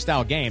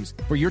casino-style games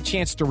for your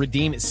chance to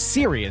redeem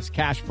serious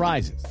cash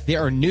prizes.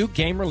 There are new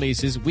game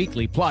releases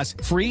weekly, plus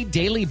free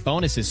daily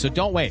bonuses, so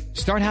don't wait.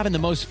 Start having the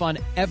most fun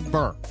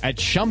ever at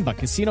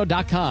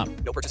ChumbaCasino.com.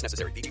 No purchase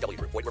necessary. VGW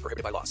Group. Void where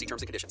prohibited by law. See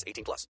terms and conditions.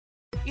 18+.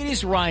 It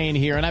is Ryan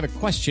here, and I have a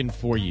question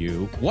for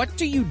you. What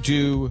do you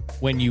do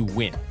when you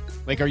win?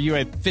 Like, are you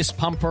a fist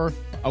pumper,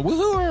 a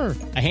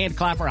woohooer, a hand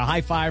clapper, a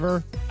high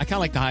fiver? I kind of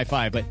like the high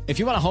five, but if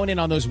you want to hone in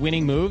on those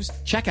winning moves,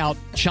 check out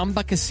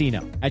Chumba Casino.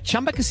 At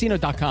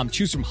ChumbaCasino.com,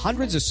 choose from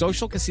hundreds of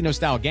social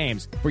casino-style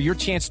games for your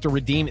chance to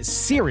redeem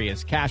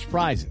serious cash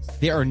prizes.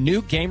 There are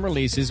new game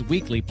releases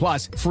weekly,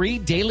 plus free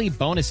daily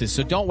bonuses,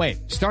 so don't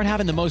wait. Start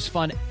having the most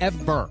fun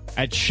ever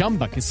at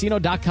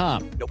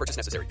ChumbaCasino.com. No purchase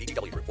necessary.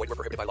 VGW Group. Void where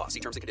prohibited by law. See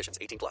terms and conditions.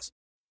 18+.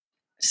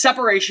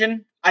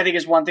 Separation, I think,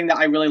 is one thing that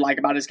I really like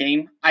about his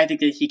game. I think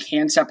that he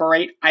can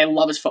separate. I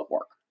love his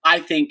footwork. I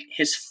think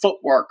his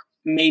footwork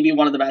may be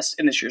one of the best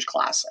in this year's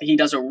class. He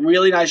does a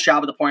really nice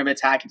job at the point of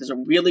attack. He does a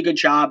really good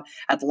job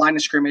at the line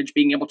of scrimmage,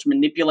 being able to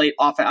manipulate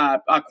off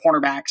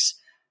cornerbacks.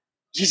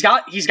 He's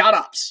got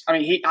ups. I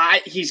mean,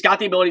 he's got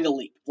the ability to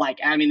leap.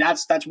 Like, I mean,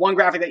 that's one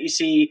graphic that you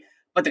see,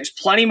 but there's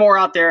plenty more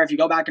out there. If you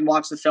go back and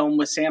watch the film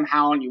with Sam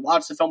Howell and you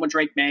watch the film with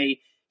Drake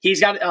May,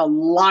 he's got a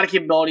lot of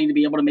capability to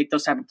be able to make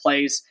those type of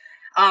plays.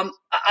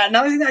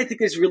 Another thing that I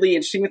think is really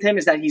interesting with him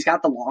is that he's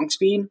got the long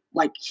speed.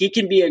 Like, he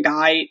can be a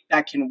guy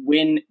that can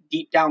win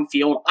deep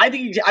downfield. I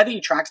think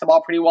he tracks the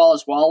ball pretty well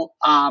as well.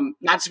 Not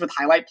just with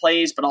highlight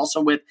plays, but also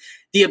with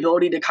the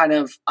ability to kind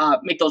of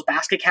make those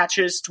basket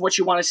catches to what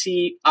you want to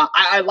see.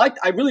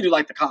 I really do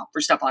like the comp for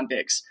Stephon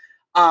Diggs.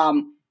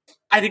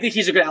 I think that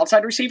he's a good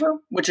outside receiver,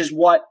 which is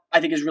what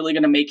I think is really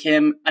going to make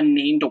him a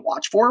name to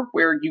watch for,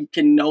 where you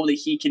can know that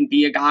he can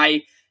be a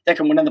guy that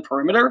can win on the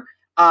perimeter.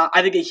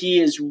 I think that he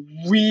is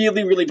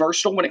really, really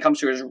versatile when it comes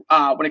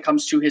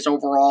to his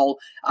overall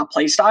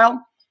play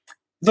style.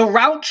 The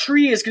route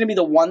tree is going to be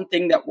the one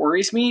thing that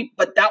worries me,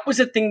 but that was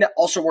the thing that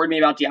also worried me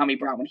about De'Ami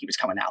Brown when he was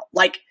coming out.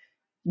 Like,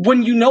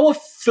 when you know a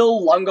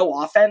Phil Longo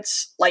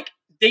offense, like,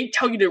 they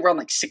tell you to run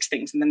like 6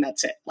 things and then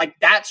that's it. Like,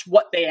 that's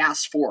what they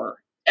asked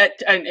for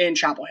in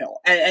Chapel Hill,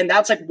 and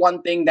that's like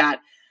one thing that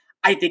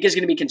I think is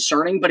going to be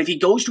concerning. But if he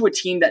goes to a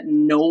team that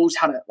knows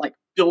how to like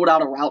build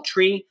out a route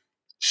tree,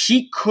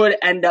 he could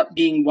end up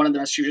being one of the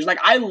best shooters. Like,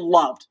 I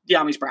loved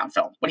De'Ami Brown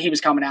film when he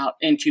was coming out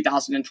in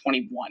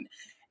 2021.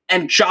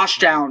 And Josh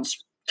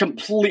Downs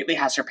completely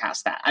has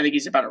surpassed that. I think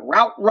he's a better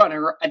route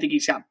runner. I think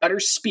he's got better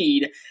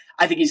speed.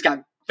 I think he's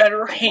got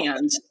better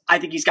hands. I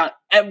think he's got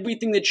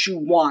everything that you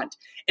want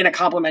in a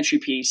complementary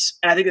piece.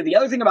 And I think that the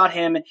other thing about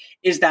him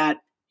is that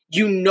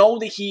you know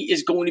that he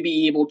is going to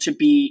be able to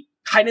be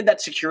kind of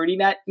that security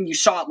net. And you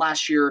saw it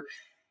last year.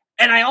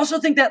 And I also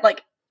think that,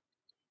 like,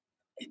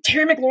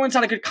 Terry McLaurin's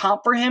not a good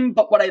comp for him,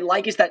 but what I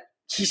like is that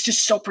he's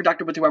just so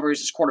productive with whoever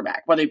is his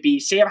quarterback, whether it be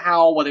Sam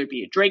Howell, whether it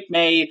be Drake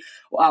May,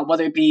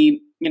 whether it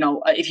be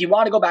if you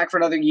want to go back for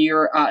another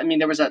year,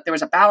 there was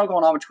a battle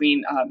going on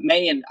between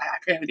May and I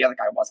forget who the other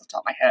guy was off the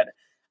top of my head.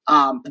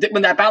 But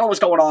when that battle was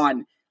going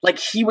on, like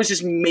he was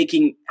just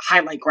making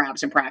highlight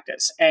grabs in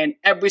practice, and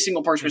every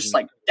single person was just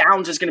like,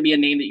 Downs is going to be a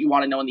name that you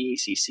want to know in the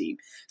ACC.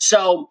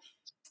 So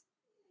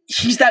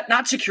he's that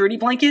not security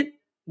blanket,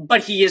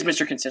 but he is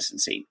Mr.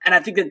 Consistency. And I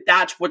think that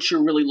that's what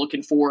you're really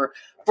looking for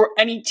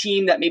any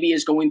team that maybe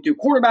is going through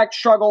quarterback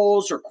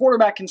struggles or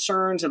quarterback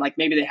concerns, and like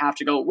maybe they have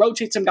to go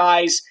rotate some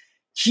guys.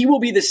 He will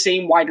be the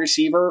same wide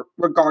receiver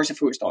regardless of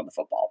who is throwing the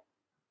football.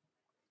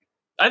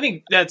 I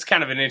think that's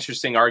kind of an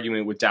interesting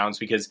argument with Downs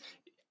because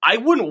I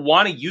wouldn't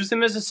want to use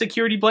him as a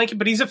security blanket,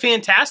 but he's a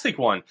fantastic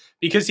one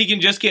because he can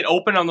just get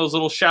open on those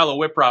little shallow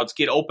whip routes,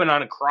 get open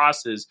on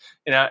crosses,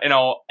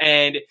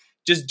 and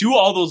just do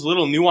all those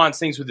little nuanced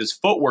things with his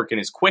footwork and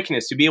his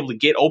quickness to be able to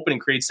get open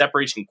and create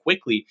separation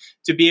quickly,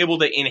 to be able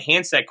to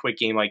enhance that quick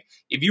game. Like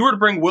if you were to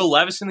bring Will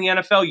Levis in the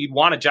NFL, you'd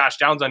want a Josh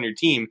Downs on your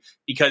team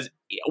because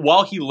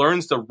while he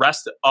learns the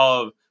rest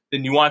of the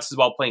nuances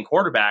about playing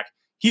quarterback,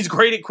 he's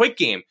great at quick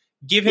game.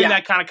 Give him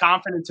that kind of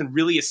confidence and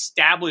really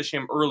establish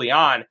him early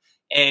on.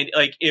 And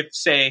like if,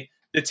 say,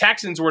 the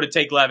Texans were to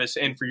take Levis,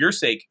 and for your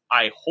sake,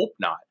 I hope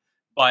not.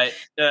 But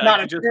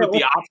just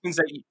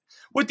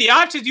with the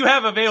options you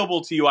have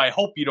available to you, I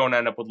hope you don't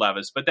end up with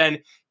Levis. But then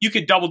you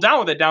could double down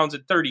with it Downs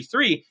at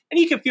 33, and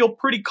you can feel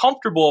pretty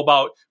comfortable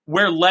about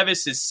where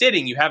Levis is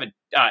sitting. You have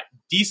a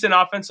decent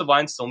offensive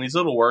line, still needs a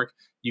little work.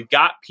 You've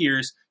got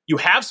Pierce. You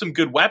have some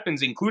good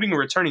weapons, including a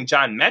returning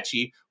John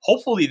Mechie.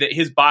 Hopefully that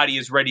his body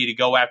is ready to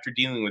go after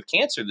dealing with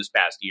cancer this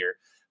past year.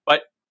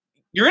 But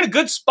you're in a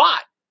good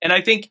spot. And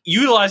I think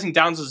utilizing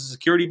Downs as a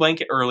security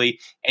blanket early,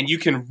 and you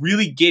can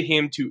really get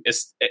him to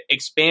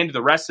expand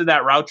the rest of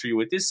that route tree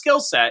with his skill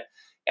set,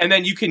 and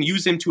then you can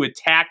use him to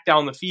attack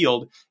down the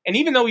field. And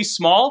even though he's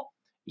small,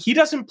 he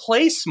doesn't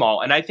play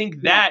small. And I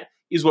think that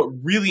is what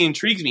really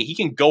intrigues me. He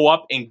can go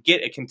up and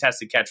get a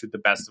contested catch with the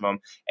best of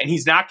them, and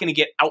he's not going to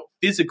get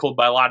out-physicaled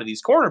by a lot of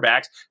these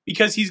cornerbacks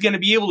because he's going to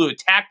be able to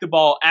attack the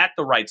ball at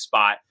the right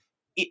spot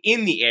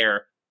in the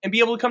air and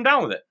be able to come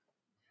down with it.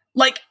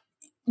 Like,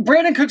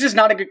 Brandon Cooks is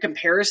not a good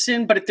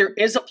comparison, but if there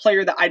is a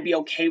player that I'd be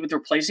okay with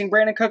replacing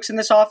Brandon Cooks in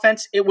this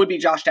offense, it would be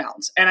Josh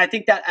Downs. And I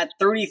think that at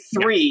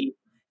 33,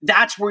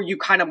 that's where you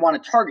kind of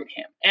want to target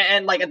him.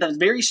 And like at the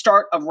very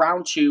start of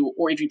round 2,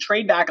 or if you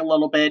trade back a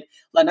little bit,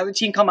 let another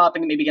team come up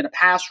and maybe get a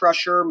pass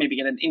rusher, maybe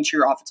get an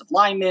interior offensive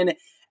lineman,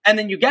 and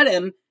then you get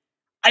him.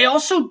 I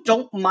also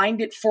don't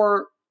mind it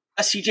for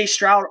a CJ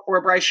Stroud or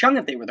a Bryce Young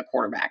if they were the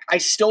quarterback. I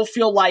still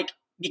feel like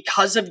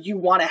because of you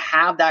want to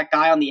have that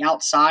guy on the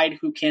outside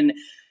who can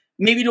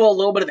maybe do a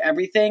little bit of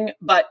everything,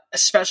 but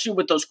especially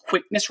with those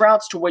quickness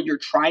routes to where you're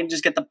trying to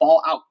just get the ball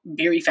out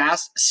very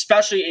fast,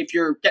 especially if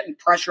you're getting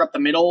pressure up the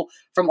middle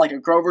from like a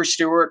Grover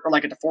Stewart or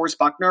like a DeForest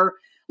Buckner.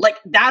 Like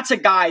that's a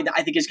guy that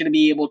I think is going to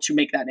be able to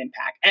make that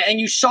impact. And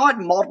you saw it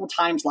multiple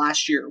times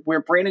last year where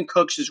Brandon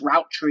Cooks'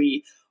 route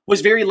tree was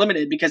very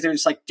limited because they're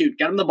just like, dude,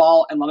 get him the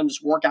ball and let him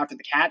just work after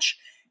the catch.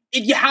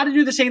 If you had to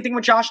do the same thing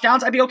with Josh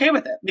Downs, I'd be okay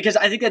with it because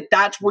I think that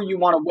that's where you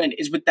want to win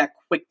is with that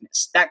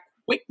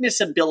quickness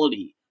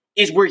ability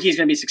is where he's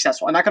going to be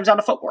successful. And that comes down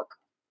to footwork.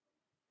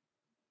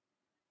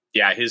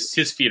 Yeah,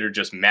 his feet are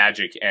just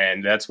magic,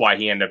 and that's why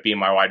he ended up being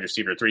my wide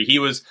receiver 3. He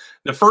was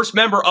the first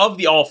member of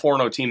the All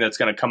Forno team that's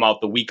going to come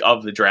out the week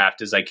of the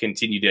draft as I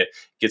continue to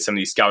get some of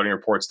these scouting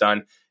reports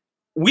done.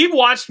 We've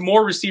watched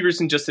more receivers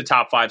than just the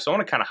top 5, so I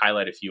want to kind of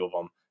highlight a few of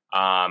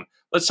them.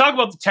 Let's talk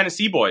about the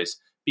Tennessee boys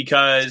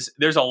because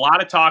there's a lot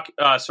of talk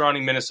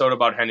surrounding Minnesota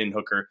about Hendon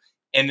Hooker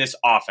and this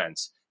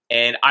offense.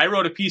 And I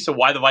wrote a piece of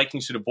why the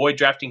Vikings should avoid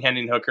drafting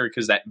Hendon Hooker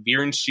because that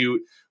veer and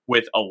shoot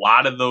with a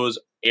lot of those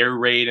air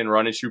raid and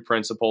run and shoot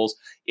principles,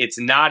 it's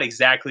not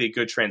exactly a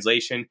good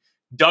translation.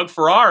 Doug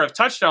Farrar of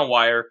Touchdown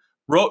Wire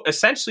wrote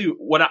essentially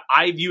what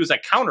I view as a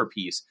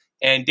counterpiece.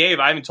 And Dave,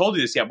 I haven't told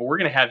you this yet, but we're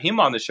going to have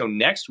him on the show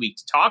next week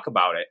to talk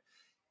about it.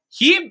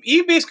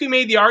 He basically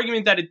made the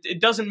argument that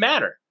it doesn't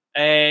matter.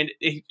 And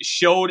it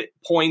showed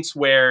points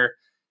where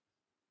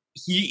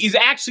he is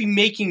actually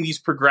making these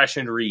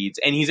progression reads,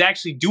 and he's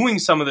actually doing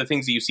some of the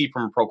things that you see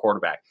from a pro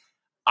quarterback.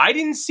 I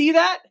didn't see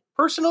that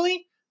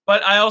personally,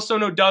 but I also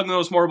know Doug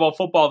knows more about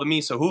football than me,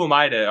 so who am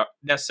I to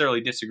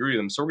necessarily disagree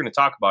with him? So we're going to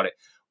talk about it.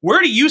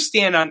 Where do you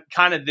stand on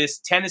kind of this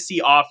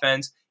Tennessee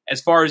offense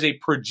as far as a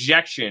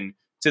projection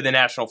to the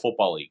National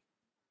Football League?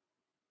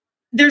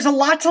 There's a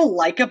lot to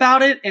like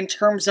about it in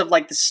terms of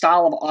like the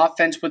style of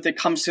offense when it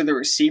comes to the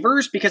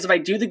receivers, because if I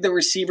do think the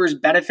receivers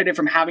benefited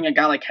from having a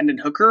guy like Hendon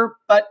Hooker,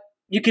 but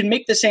you can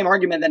make the same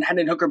argument that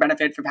Hendon Hooker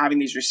benefited from having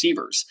these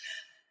receivers.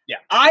 Yeah,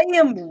 I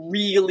am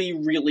really,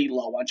 really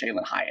low on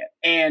Jalen Hyatt.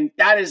 And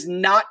that is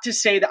not to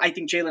say that I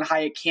think Jalen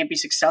Hyatt can't be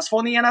successful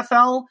in the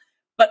NFL,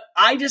 but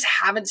I just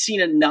haven't seen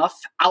enough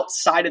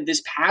outside of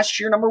this past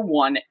year, number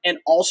one, and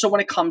also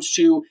when it comes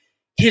to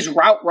his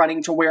route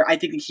running to where I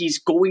think that he's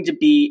going to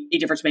be a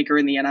difference maker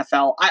in the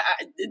NFL.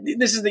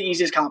 This is the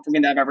easiest comp for me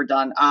that I've ever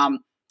done.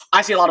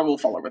 I see a lot of Will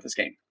Fuller with this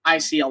game. I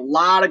see a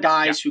lot of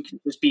guys who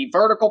can just be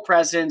vertical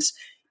presence,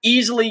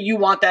 Easily, you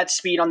want that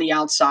speed on the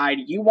outside.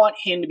 You want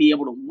him to be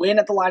able to win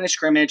at the line of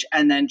scrimmage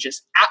and then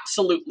just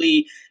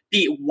absolutely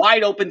be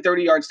wide open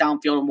 30 yards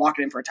downfield and walk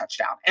it in for a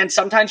touchdown. And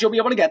sometimes you'll be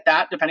able to get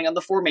that depending on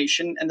the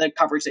formation and the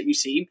coverage that you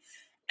see.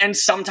 And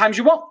sometimes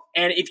you won't.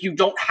 And if you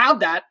don't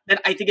have that, then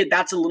I think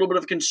that's a little bit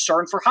of a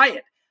concern for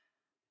Hyatt.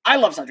 I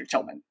love Cedric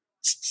Tillman.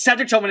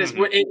 Cedric Tillman is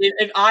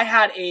if I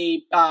had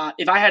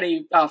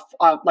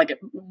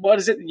what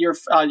is it, your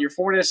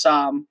Fornis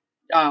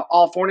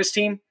all Fornis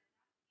team,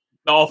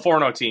 the all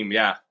Forno team,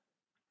 yeah.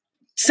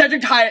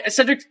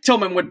 Cedric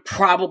Tillman would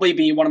probably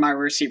be one of my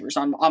receivers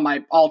on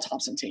my all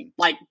Thompson team.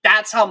 Like,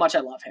 that's how much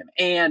I love him,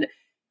 and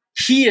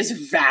he is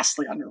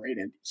vastly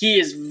underrated. He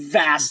is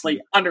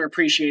vastly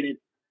underappreciated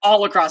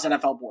all across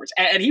NFL boards,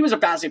 and he was a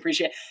vastly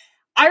appreciated.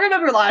 I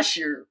remember last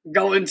year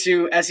going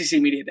to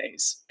SEC Media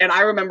Days, and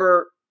I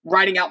remember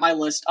writing out my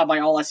list of my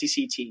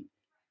all-SEC team.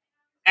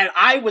 And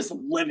I was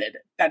livid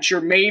that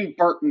Jermaine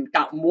Burton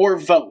got more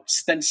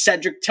votes than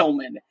Cedric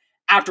Tillman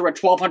after a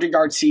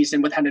 1,200-yard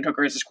season with Hendon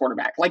Hooker as his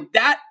quarterback. Like,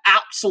 that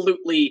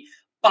absolutely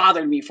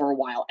bothered me for a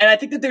while. And I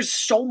think that there's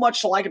so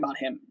much to like about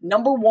him.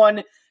 Number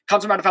one,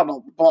 comes from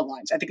NFL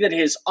bloodlines. I think that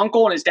his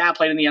uncle and his dad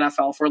played in the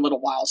NFL for a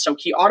little while, so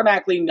he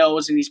automatically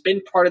knows, and he's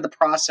been part of the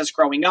process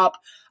growing up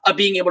of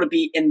being able to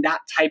be in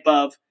that type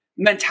of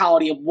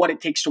mentality of what it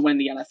takes to win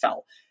the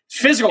NFL.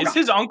 Physical. Is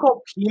his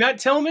uncle Peanut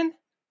Tillman?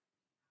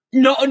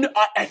 No,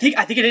 I think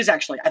it is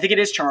actually. I think it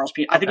is Charles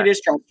Peanut. I think it is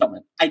Charles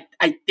Tillman. I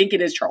think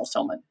it is Charles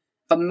Tillman.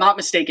 If I'm not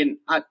mistaken,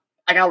 I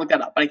gotta look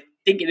that up, but I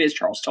think it is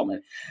Charles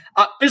Tillman.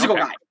 Physical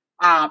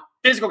guy.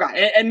 Physical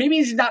guy. And maybe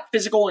he's not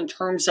physical in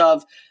terms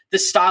of the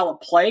style of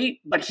play,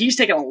 but he's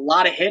taken a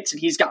lot of hits and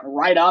he's gotten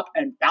right up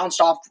and bounced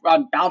off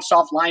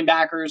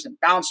linebackers and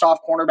bounced off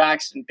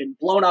cornerbacks and been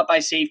blown up by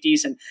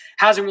safeties and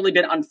hasn't really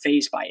been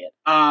unfazed by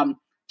it.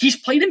 He's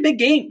played in big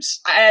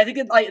games. I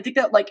think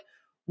that like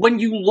when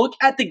you look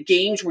at the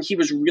games where he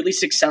was really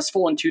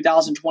successful in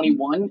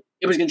 2021,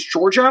 it was against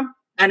Georgia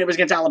and it was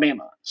against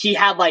Alabama. He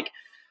had like,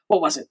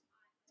 what was it?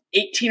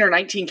 18 or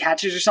 19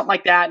 catches or something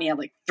like that, and he had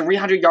like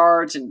 300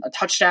 yards and a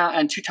touchdown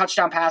and 2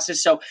 touchdown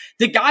passes. So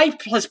the guy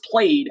has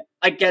played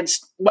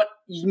against what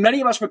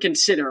many of us would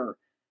consider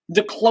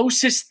the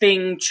closest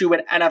thing to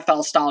an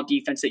NFL-style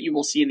defense that you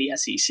will see in the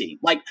SEC.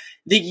 Like,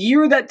 the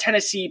year that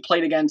Tennessee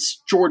played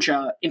against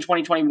Georgia in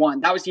 2021,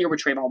 that was the year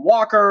with Trayvon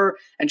Walker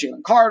and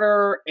Jalen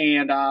Carter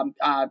and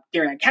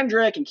Darian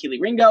Kendrick and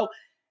Keely Ringo.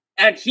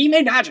 And he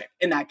made magic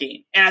in that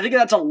game. And I think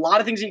that's a lot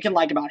of things that you can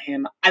like about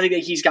him. I think that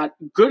he's got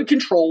good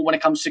control when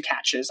it comes to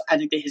catches. I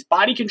think that his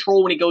body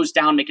control when he goes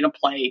down making a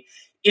play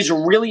is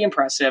really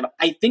impressive.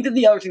 I think that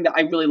the other thing that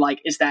I really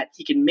like is that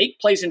he can make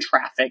plays in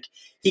traffic.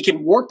 He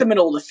can work the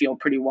middle of the field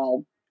pretty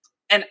well.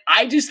 And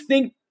I just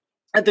think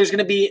that there's going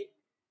to be,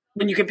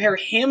 when you compare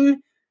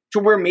him to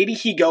where maybe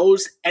he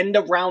goes end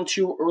of round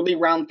 2, early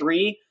round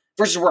 3,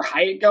 versus where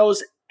Hyatt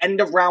goes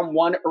end of round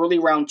 1, early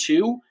round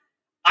 2,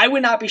 I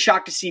would not be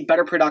shocked to see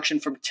better production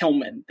from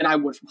Tillman than I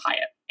would from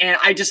Hyatt. And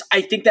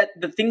I think that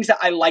the things that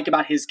I like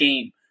about his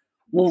game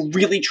will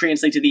really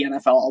translate to the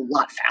NFL a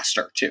lot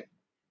faster too.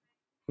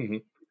 Mm-hmm.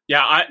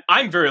 Yeah,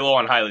 I'm very low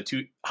on Hyatt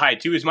too.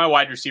 He's my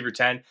wide receiver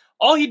 10.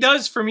 All he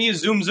does for me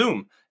is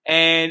zoom.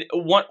 And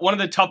one of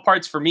the tough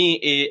parts for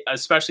me,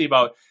 especially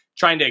about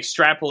trying to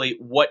extrapolate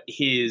what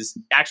his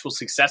actual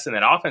success in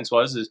that offense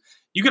was, is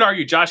you could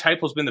argue Josh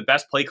Heupel's been the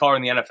best play caller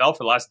in the NFL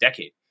for the last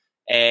decade.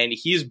 And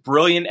he is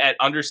brilliant at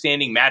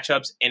understanding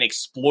matchups and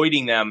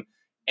exploiting them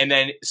and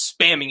then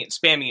spamming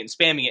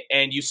it.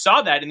 And you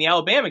saw that in the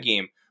Alabama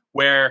game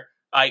where,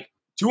 like,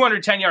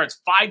 210 yards,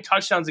 5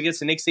 touchdowns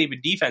against the Nick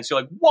Saban defense.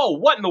 You're like, whoa,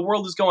 what in the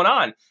world is going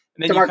on? And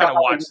then you kind of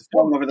watch the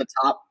film over the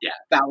top. Yeah,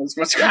 that was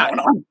what's going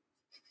on.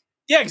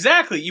 Yeah,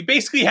 exactly. You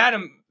basically had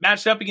him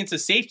matched up against a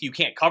safety you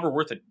can't cover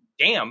worth a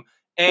damn.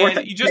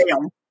 And you just,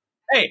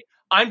 hey,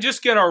 I'm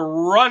just going to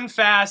run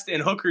fast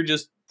and Hooker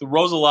just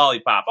throws a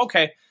lollipop.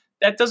 Okay.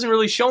 That doesn't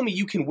really show me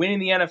you can win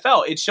in the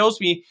NFL. It shows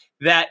me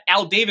that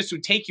Al Davis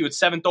would take you at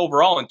 7th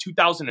overall in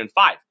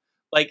 2005.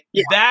 Like,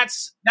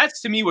 that's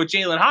to me what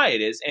Jalen Hyatt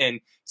is.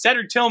 And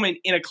Cedric Tillman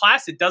in a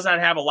class that does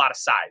not have a lot of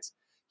size.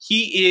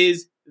 He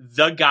is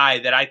the guy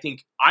that I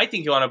think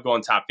he'll end up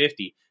going top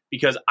 50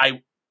 because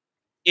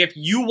if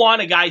you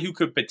want a guy who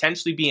could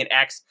potentially be an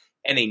X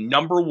and a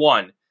number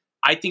 1,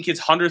 I think his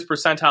 100th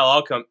percentile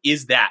outcome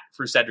is that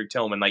for Cedric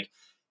Tillman. Like,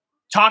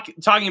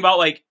 talking about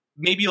like,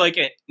 maybe like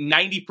a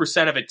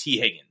 90% of a T.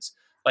 Higgins,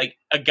 like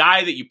a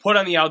guy that you put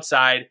on the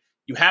outside,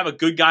 you have a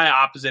good guy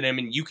opposite him,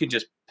 and you can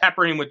just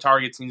pepper him with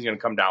targets, and he's going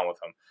to come down with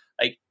them.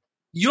 Like,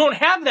 you don't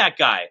have that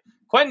guy.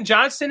 Quentin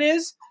Johnston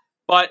is,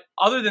 but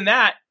other than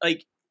that,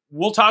 like,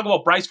 we'll talk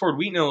about Bryce Ford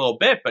Wheaton in a little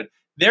bit, but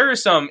there are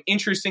some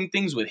interesting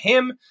things with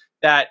him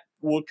that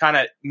will kind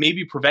of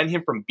maybe prevent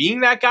him from being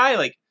that guy.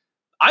 Like,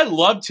 I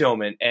love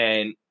Tillman,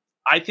 and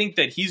I think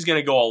that he's going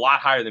to go a lot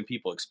higher than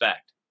people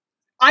expect.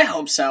 I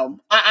hope so.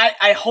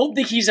 I hope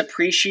that he's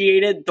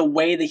appreciated the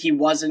way that he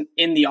wasn't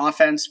in the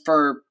offense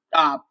for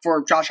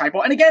Josh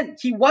Heupel. And again,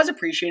 he was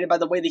appreciated by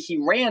the way that he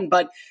ran,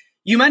 but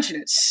you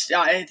mentioned it.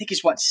 I think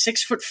he's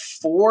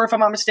 6'4", if I'm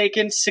not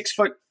mistaken,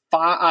 6'5",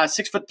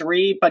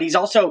 6'3", but he's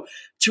also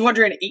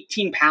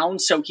 218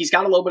 pounds, so he's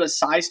got a little bit of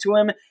size to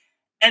him.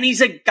 And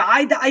he's a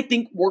guy that I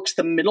think works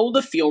the middle of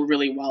the field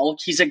really well.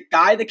 He's a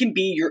guy that can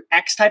be your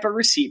X type of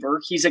receiver.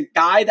 He's a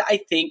guy that I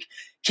think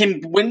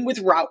can win with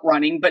route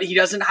running, but he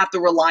doesn't have to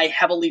rely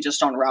heavily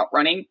just on route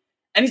running.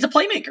 And he's a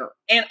playmaker.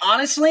 And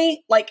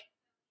honestly, like,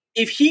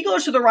 if he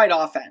goes to the right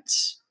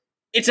offense,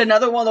 it's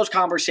another one of those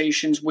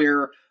conversations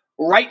where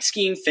right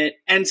scheme fit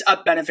ends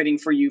up benefiting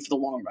for you for the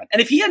long run.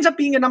 And if he ends up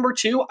being a number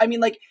 2, I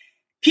mean, like,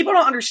 people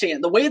don't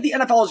understand. The way the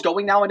NFL is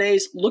going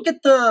nowadays, look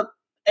at the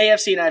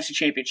AFC and NFC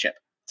championship.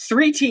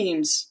 3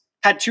 teams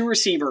had 2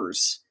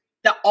 receivers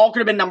that all could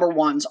have been number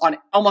 1s on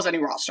almost any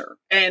roster.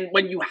 And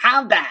when you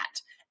have that,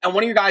 and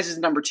one of your guys is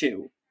number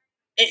 2,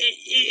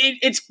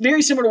 it's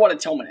very similar to what a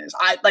Tillman is.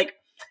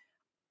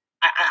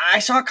 I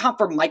saw a comp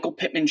for Michael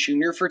Pittman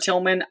Jr. for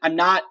Tillman. I'm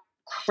not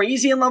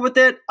crazy in love with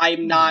it.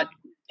 I'm not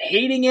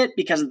hating it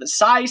because of the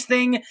size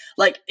thing.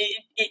 Like,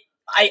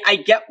 I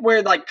get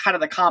where, like, kind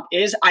of the comp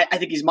is. I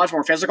think he's much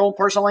more physical,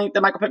 personally,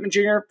 than Michael Pittman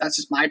Jr. That's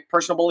just my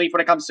personal belief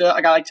when it comes to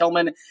a guy like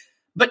Tillman.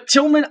 But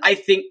Tillman, I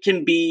think,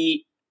 can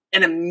be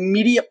an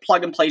immediate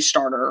plug-and-play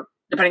starter,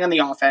 depending on the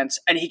offense,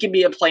 and he can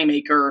be a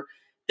playmaker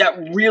that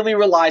really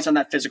relies on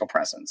that physical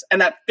presence.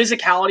 And that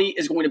physicality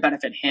is going to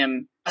benefit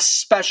him,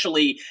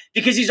 especially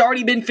because he's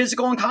already been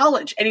physical in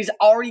college, and he's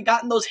already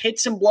gotten those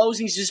hits and blows,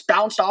 and he's just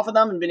bounced off of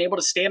them and been able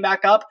to stand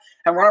back up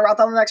and run around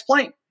on the next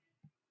play.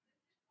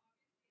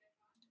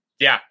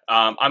 Yeah,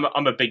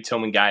 I'm a big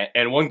Tillman guy.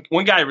 And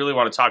one guy I really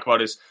want to talk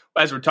about is,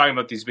 as we're talking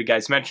about these big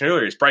guys mentioned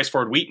earlier, is Bryce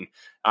Ford Wheaton.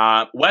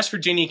 West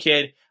Virginia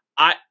kid.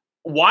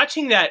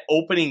 Watching that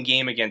opening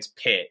game against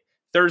Pitt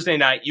Thursday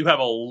night, you have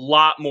a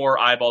lot more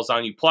eyeballs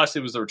on you. Plus, it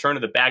was the return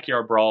of the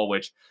backyard brawl,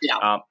 which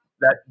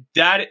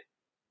that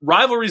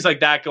rivalries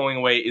like that going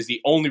away is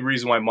the only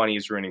reason why money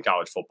is ruining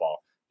college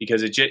football,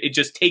 because it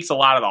just takes a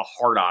lot of the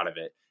heart out of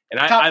it. And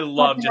I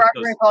love just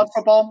those college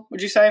football.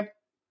 Would you say?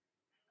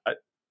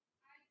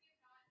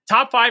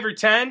 Top 5 or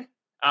 10?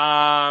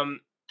 I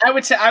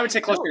would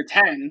say closer to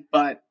 10,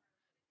 but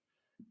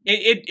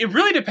it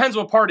really depends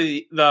what part of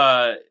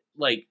the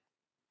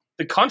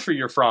country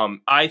you're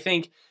from. I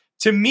think,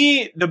 to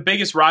me, the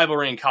biggest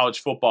rivalry in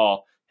college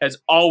football has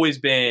always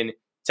been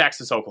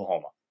Texas,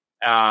 Oklahoma.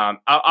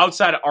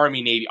 Outside of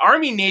Army Navy.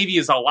 Army Navy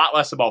is a lot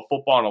less about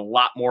football and a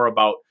lot more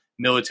about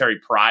military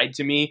pride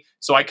to me.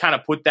 So I kind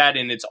of put that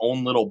in its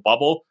own little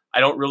bubble. I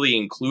don't really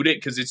include it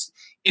because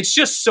it's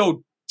just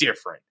so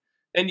different.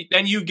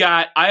 Then you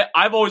got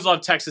I've always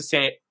loved Texas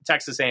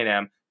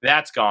A&M.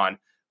 That's gone.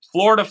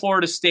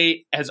 Florida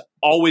State has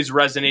always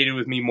resonated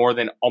with me more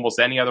than almost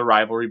any other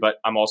rivalry, but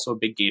I'm also a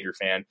big Gator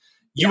fan.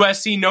 Yeah.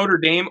 USC Notre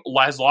Dame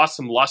has lost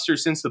some luster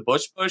since the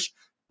Bush push,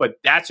 but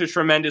that's a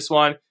tremendous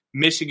one.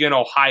 Michigan,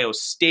 Ohio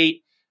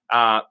State.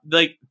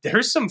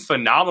 There's some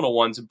phenomenal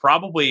ones, and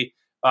probably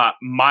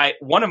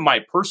one of my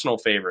personal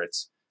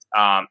favorites,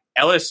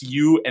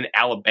 LSU and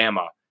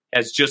Alabama,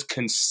 has just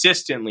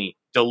consistently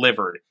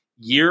delivered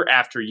year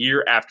after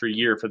year after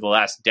year for the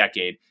last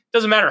decade.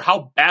 Doesn't matter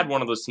how bad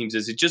one of those teams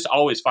is, it just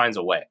always finds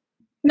a way.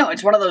 No,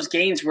 it's one of those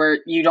games where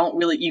you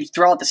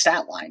throw out the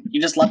stat line.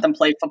 You just let them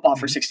play football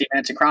for 60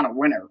 minutes and crown a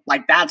winner.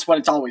 Like, that's what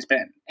it's always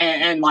been.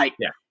 And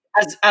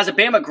as a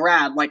Bama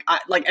grad,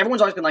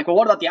 everyone's always been like, well,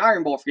 what about the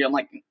Iron Bowl for you? I'm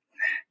like,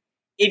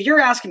 if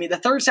you're asking me, the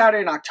third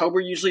Saturday in October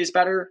usually is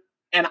better.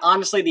 And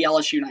honestly, the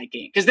LSU night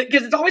game, because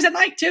it's always at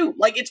night too.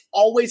 Like, it's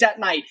always at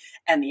night,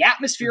 and the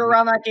atmosphere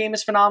around that game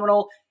is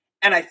phenomenal.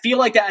 And I feel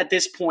like that at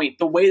this point,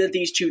 the way that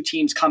these two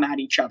teams come at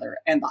each other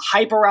and the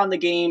hype around the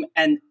game,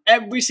 and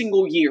every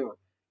single year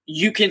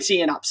you can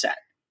see an upset.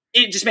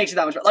 It just makes it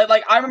that much better.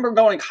 Like I remember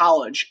going to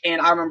college, and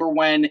I remember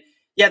when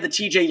the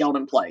TJ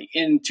Yeldon play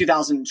in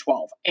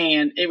 2012,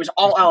 and it was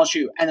all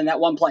LSU, and then that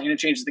one play, and it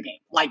changes the game.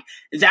 Like,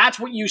 that's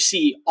what you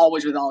see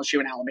always with LSU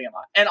and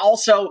Alabama. And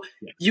also,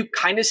 you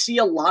kind of see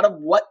a lot of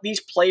what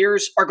these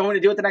players are going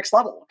to do at the next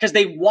level, because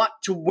they want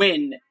to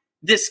win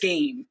this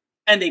game,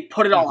 and they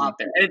put it all out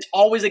there. And it's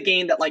always a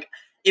game that, like,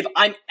 if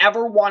I'm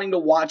ever wanting to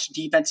watch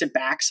defensive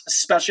backs,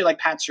 especially like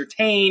Pat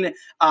Surtain,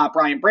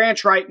 Brian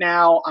Branch right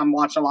now, I'm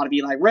watching a lot of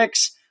Eli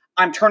Ricks,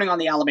 I'm turning on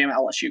the Alabama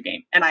LSU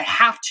game. And I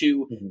have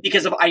to,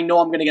 because I know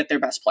I'm going to get their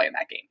best play in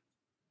that game.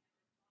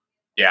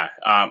 Yeah,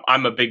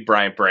 I'm a big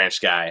Brian Branch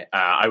guy.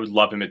 I would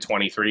love him at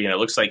 23, and it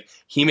looks like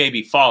he may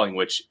be falling,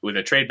 which with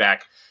a trade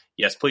back,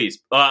 yes, please.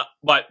 But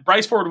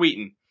Bryce Ford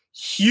Wheaton,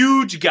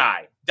 huge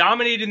guy,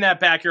 dominated in that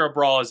backyard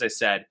brawl, as I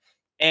said.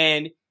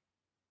 And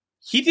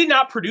he did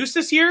not produce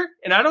this year,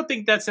 and I don't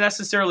think that's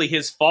necessarily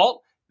his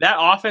fault. That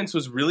offense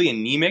was really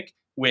anemic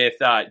with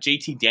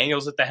JT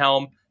Daniels at the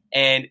helm,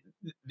 and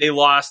they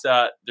lost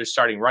their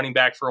starting running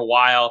back for a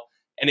while.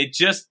 And it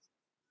just,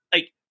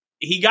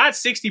 he got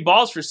 60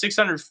 balls for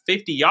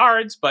 650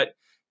 yards, but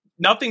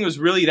nothing was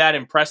really that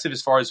impressive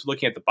as far as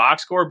looking at the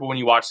box score. But when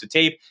you watch the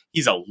tape,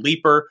 he's a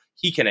leaper.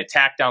 He can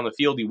attack down the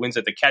field. He wins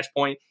at the catch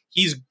point.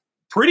 He's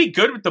pretty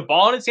good with the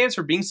ball in his hands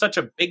for being such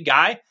a big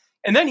guy.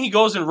 And then he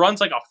goes and runs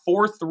like a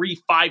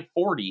 4.35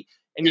 40.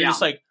 And you're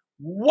just like,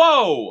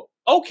 whoa,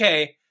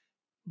 okay.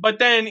 But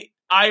then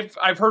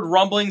I've heard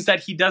rumblings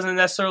that he doesn't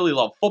necessarily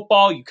love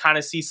football. You kind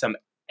of see some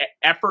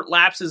effort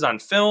lapses on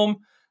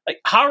film. Like,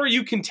 how are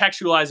you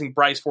contextualizing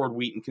Bryce Ford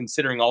Wheaton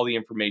considering all the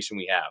information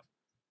we have?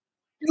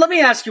 Let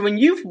me ask you, when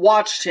you've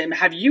watched him,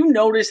 have you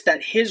noticed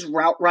that his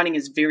route running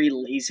is very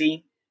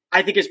lazy?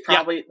 I think it's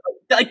probably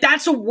like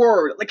that's a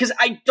word, because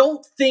I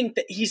don't think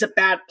that he's a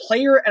bad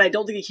player, and I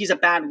don't think that he's a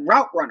bad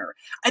route runner.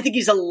 I think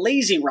he's a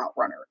lazy route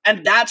runner,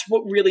 and that's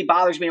what really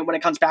bothers me when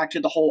it comes back to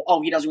the whole,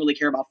 oh, he doesn't really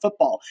care about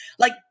football.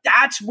 Like,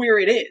 that's where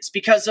it is,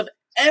 because of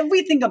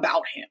everything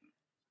about him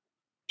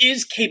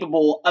is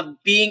capable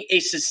of being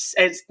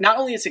as not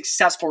only a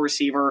successful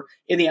receiver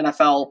in the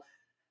NFL,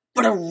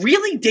 but a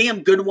really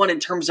damn good one in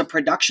terms of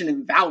production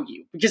and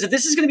value. Because if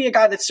this is going to be a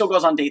guy that still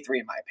goes on day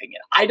 3, in my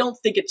opinion, I don't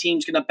think a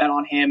team's going to bet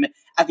on him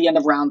at the end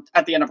of round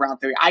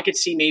 3. I could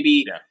see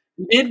maybe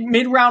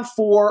mid round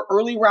 4,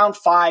 early round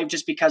 5,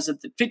 just because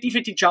of the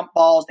 50-50 jump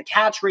balls, the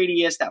catch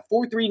radius, that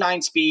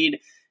 4.39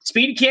 speed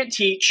you can't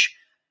teach.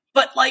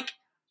 But like,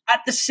 at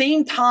the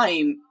same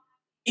time,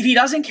 if he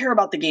doesn't care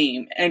about the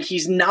game and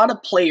he's not a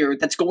player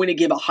that's going to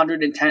give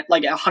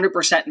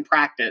 100% in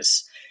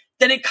practice,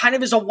 then it kind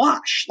of is a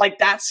wash. Like,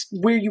 that's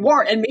where you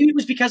are. And maybe it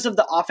was because of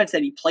the offense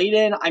that he played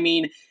in. I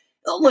mean,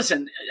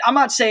 listen, I'm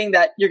not saying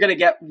that you're going to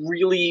get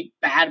really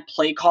bad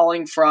play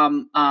calling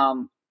from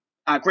Graham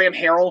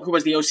Harrell, who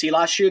was the OC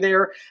last year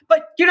there,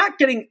 but you're not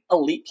getting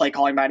elite play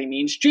calling by any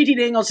means. JT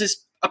Daniels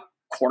is a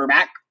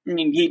quarterback. I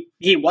mean,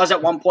 he was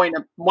at one point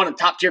one of the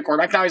top tier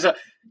quarterbacks. Now he's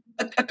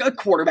a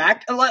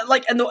quarterback.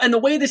 Like, and the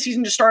way the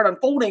season just started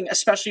unfolding,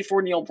 especially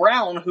for Neil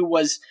Brown, who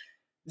was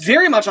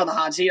very much on the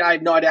hot seat. I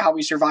have no idea how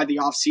we survived the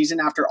offseason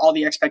after all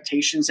the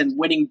expectations and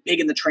winning big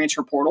in the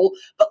transfer portal.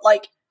 But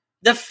like,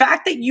 the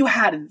fact that you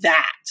had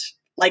that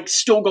like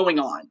still going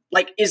on,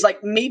 like, is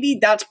like, maybe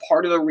that's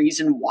part of the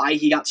reason why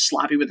he got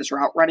sloppy with his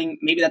route running.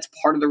 Maybe that's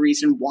part of the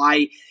reason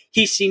why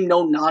he seemed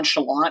no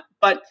nonchalant.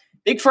 But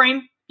big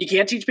frame, you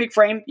can't teach big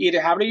frame. You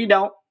either have it or you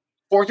don't.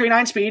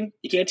 4.39 speed,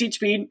 you can't teach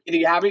speed. Either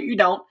you have it or you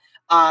don't.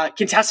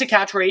 Contested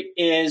catch rate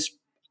is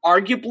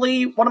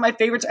arguably one of my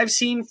favorites I've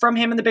seen from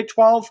him in the Big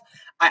 12.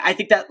 I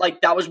think that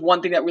like that was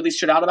one thing that really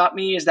stood out about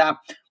me, is that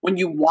when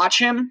you watch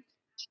him,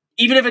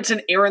 even if it's an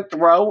errant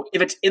throw,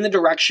 if it's in the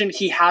direction,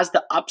 he has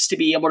the ups to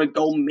be able to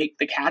go make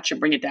the catch and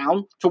bring it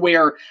down, to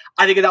where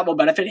I think that will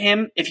benefit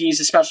him if he's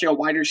especially a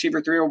wide receiver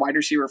 3 or wide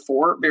receiver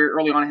 4 very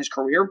early on in his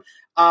career.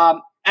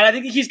 And I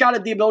think he's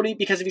got the ability,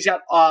 because if he's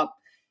got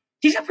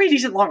pretty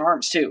decent long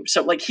arms too.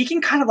 So like, he can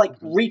kind of like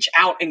reach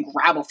out and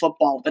grab a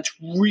football that's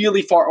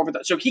really far over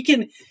so he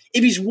can,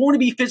 if he's willing to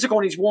be physical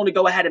and he's willing to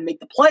go ahead and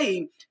make the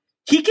play,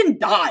 he can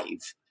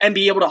dive and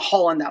be able to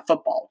haul in that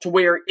football, to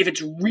where if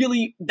it's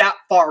really that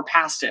far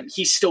past him,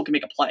 he still can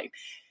make a play.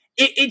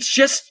 It's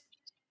just,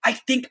 I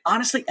think,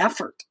 honestly,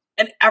 effort.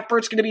 And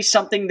effort's going to be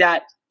something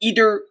that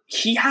either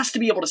he has to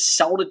be able to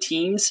sell to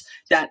teams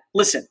that,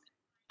 listen,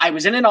 I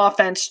was in an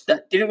offense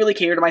that didn't really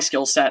cater to my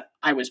skill set.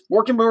 I was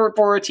working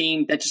for a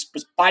team that just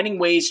was finding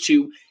ways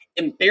to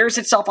embarrass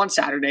itself on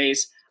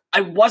Saturdays.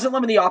 I wasn't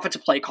loving the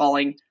offensive play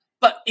calling,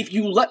 but if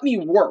you let me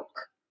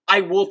work, I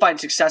will find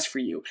success for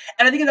you.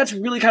 And I think that's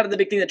really kind of the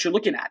big thing that you're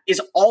looking at,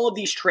 is all of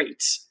these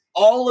traits,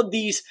 all of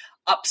these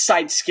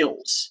upside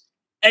skills.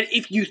 And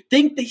if you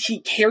think that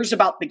he cares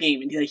about the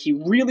game and that he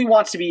really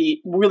wants to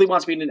be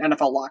in an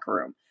NFL locker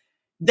room,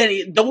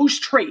 then those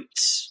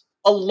traits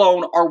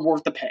alone are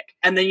worth the pick.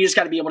 And then you just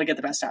got to be able to get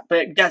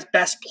the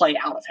best play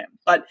out of him.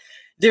 But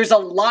there's a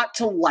lot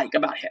to like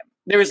about him.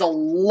 There is a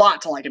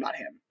lot to like about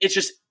him. It's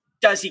just,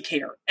 does he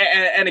care?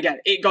 And again,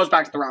 it goes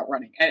back to the route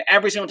running. And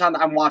every single time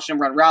that I'm watching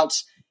him run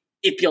routes,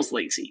 it feels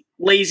lazy.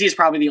 Lazy is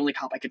probably the only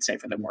comp I could say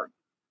for the word.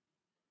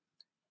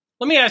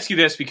 Let me ask you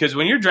this, because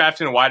when you're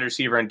drafting a wide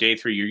receiver on day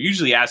 3, you're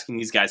usually asking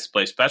these guys to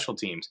play special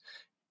teams.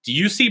 Do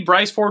you see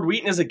Bryce Ford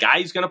Wheaton as a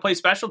guy who's going to play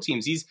special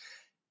teams? He's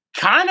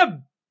kind of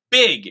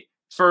big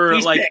for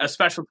big. A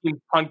special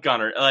team punt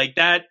gunner. Like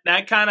that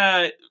kind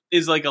of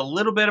is like a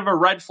little bit of a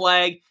red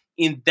flag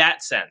in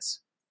that sense.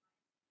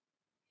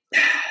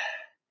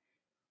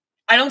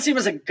 I don't see him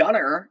as a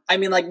gunner. I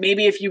mean, like,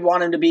 maybe if you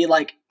want him to be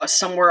like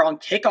somewhere on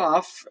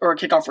kickoff or a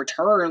kickoff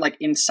return, like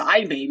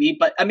inside maybe.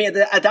 But I mean,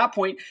 at that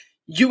point,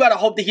 you got to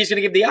hope that he's going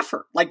to give the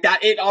effort. Like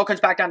that, it all comes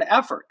back down to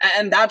effort.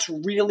 And that's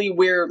really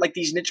where like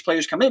these niche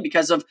players come in,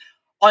 because of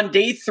on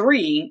day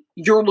 3,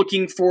 you're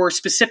looking for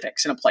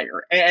specifics in a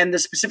player. And the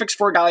specifics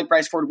for a guy like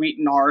Bryce Ford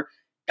Wheaton are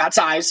got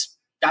size,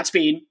 got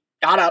speed,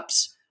 got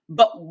ups.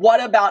 But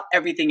what about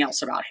everything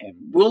else about him?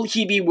 Will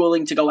he be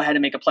willing to go ahead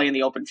and make a play in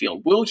the open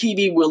field? Will he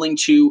be willing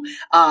to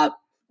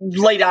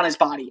lay down his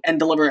body and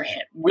deliver a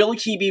hit? Will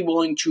he be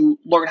willing to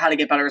learn how to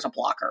get better as a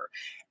blocker?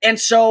 And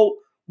so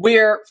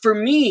where for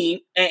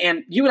me,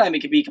 and you and I may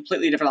be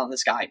completely different on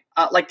this guy,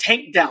 like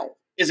Tank Dell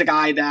is a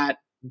guy that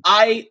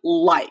I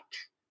like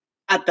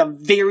at the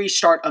very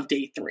start of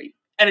day 3.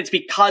 And it's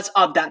because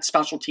of that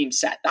special team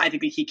set that I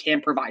think that he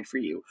can provide for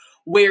you.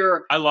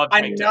 Where I love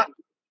Tank Dell.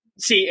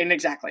 See, and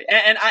exactly.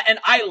 And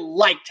I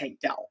like Tank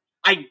Dell.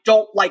 I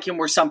don't like him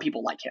where some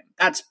people like him.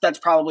 That's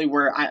probably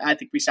where I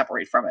think we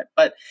separate from it.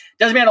 But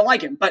doesn't mean I don't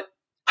like him. But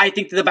I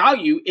think the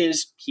value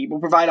is he will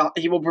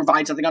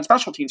provide something on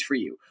special teams for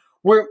you,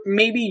 where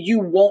maybe you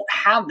won't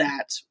have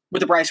that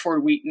with the Bryce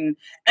Ford Wheaton.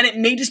 And it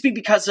may just be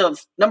because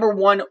of, number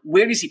one,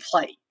 where does he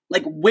play?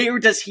 Like, where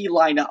does he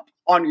line up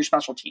on your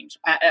special teams?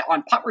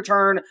 On punt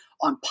return,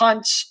 on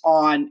punts,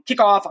 on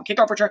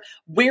kickoff return?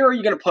 Where are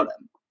you going to put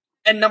him?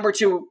 And number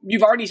two,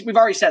 we've already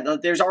said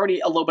that there's already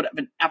a little bit of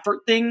an effort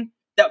thing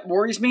that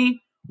worries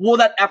me. Will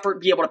that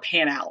effort be able to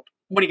pan out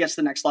when he gets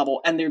to the next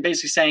level? And they're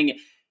basically saying,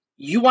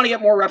 you want to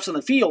get more reps on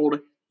the field,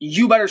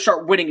 you better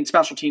start winning in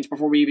special teams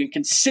before we even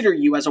consider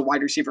you as a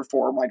wide receiver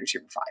 4 or wide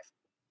receiver 5.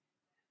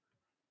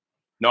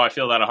 No, I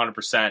feel that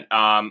 100%.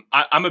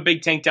 I'm a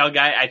big Tank Dell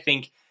guy. I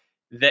think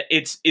that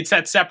it's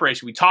that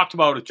separation. We talked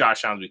about it with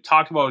Josh Downs. We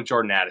talked about it with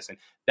Jordan Addison.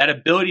 That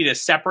ability to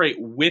separate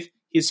with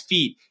his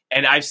feet.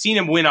 And I've seen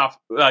him win off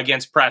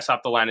against press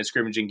off the line of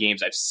scrimmage in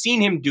games. I've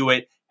seen him do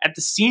it at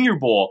the Senior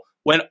Bowl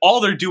when all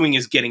they're doing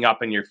is getting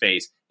up in your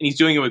face. And he's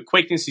doing it with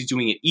quickness. He's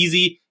doing it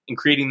easy and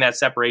creating that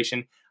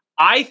separation.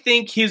 I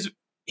think his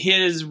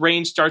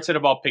range starts at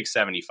about pick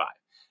 75.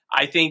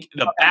 I think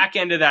the back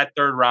end of that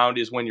third round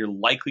is when you're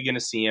likely going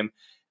to see him.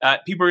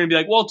 People are going to be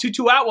like, well,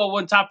 Tutu Atwell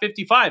went top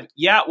 55.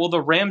 Yeah, well,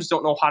 the Rams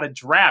don't know how to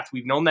draft.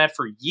 We've known that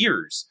for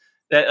years.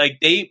 That like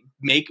they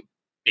make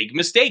big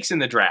mistakes in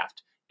the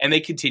draft, and they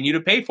continue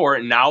to pay for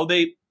it. And now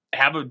they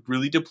have a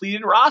really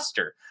depleted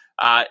roster.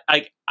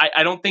 I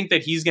don't think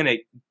that he's going to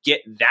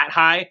get that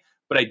high,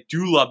 but I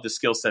do love the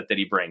skill set that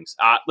he brings.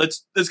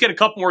 Let's get a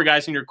couple more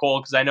guys in your call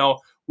because I know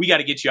we got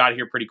to get you out of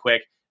here pretty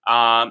quick.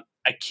 I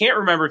can't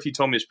remember if you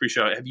told me this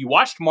pre-show. Have you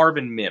watched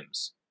Marvin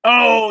Mims?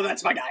 Oh,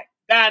 that's my guy.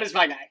 That is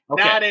my guy.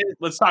 Okay.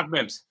 Let's talk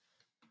Mims.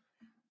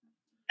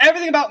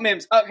 Everything about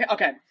Mims.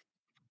 Okay.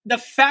 The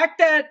fact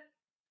that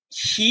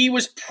he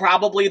was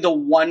probably the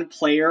one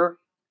player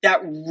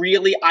that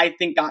really, I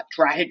think, got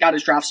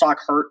his draft stock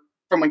hurt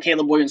from when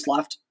Caleb Williams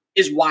left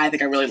is why I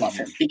think I really love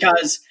him.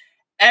 Because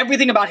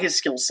everything about his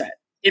skill set,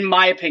 in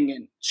my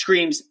opinion,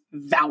 screams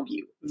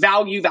value.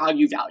 Value.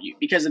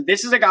 Because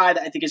this is a guy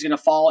that I think is going to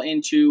fall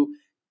into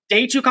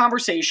day 2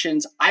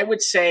 conversations, I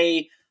would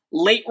say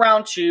late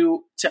round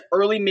 2 to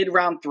early mid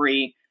round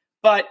 3.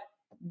 But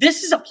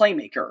this is a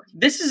playmaker.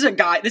 This is a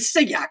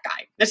yak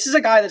guy. This is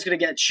a guy that's going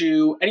to get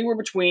you anywhere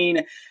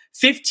between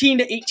 15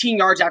 to 18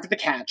 yards after the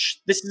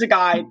catch. This is a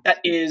guy that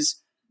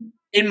is,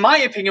 in my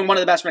opinion, one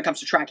of the best when it comes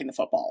to tracking the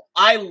football.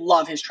 I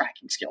love his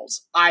tracking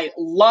skills. I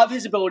love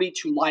his ability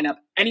to line up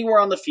anywhere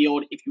on the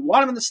field. If you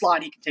want him in the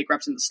slot, he can take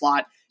reps in the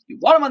slot. If you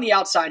want him on the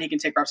outside, he can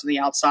take reps on the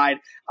outside.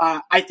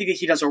 I think that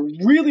he does a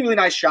really, really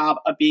nice job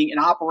of being an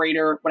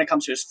operator when it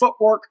comes to his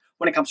footwork,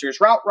 when it comes to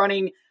his route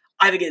running.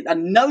 I think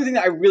another thing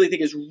that I really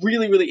think is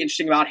really, really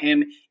interesting about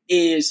him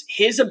is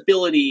his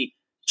ability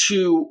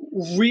to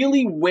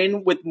really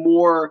win with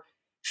more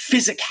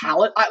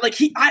physicality.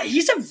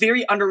 He's a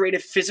very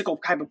underrated physical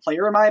type of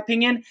player, in my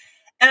opinion.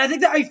 And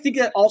I think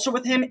that also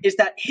with him is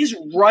that his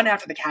run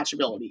after the catch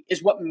ability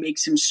is what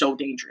makes him so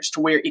dangerous, to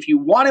where if you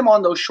want him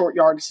on those short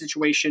yard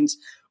situations,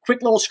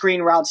 quick little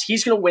screen routes,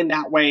 he's going to win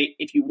that way.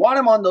 If you want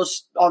him on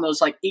those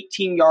like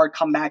 18-yard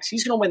comebacks,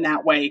 he's going to win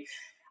that way.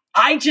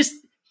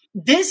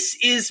 This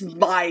is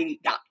my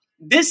guy.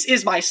 This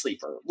is my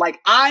sleeper. Like,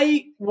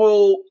 I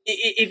will,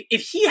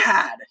 if he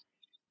had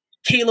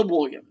Caleb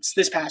Williams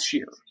this past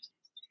year,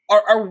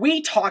 are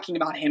we talking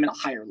about him in a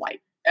higher light?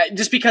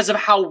 Just because of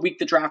how weak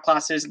the draft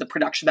class is and the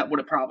production that would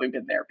have probably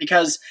been there.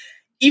 Because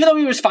even though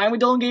he was fine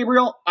with Dylan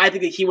Gabriel, I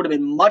think that he would have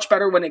been much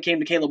better when it came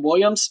to Caleb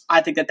Williams.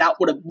 I think that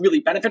would have really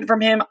benefited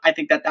from him. I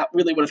think that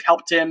really would have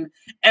helped him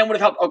and would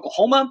have helped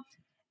Oklahoma.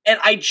 And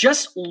I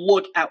just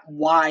look at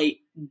why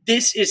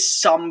this is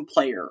some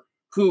player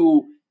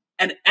who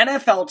an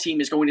NFL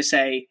team is going to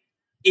say,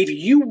 if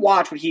you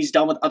watch what he's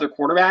done with other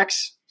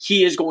quarterbacks,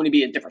 he is going to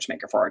be a difference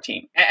maker for our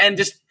team. And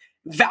just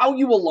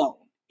value alone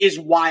is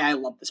why I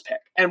love this pick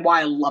and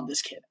why I love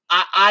this kid.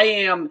 I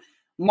am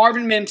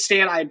Marvin Mims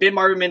stan. I have been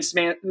Marvin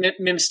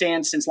Mims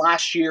stan since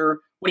last year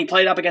when he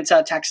played up against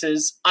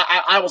Texas.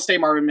 I will stay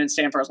Marvin Mims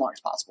stan for as long as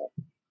possible.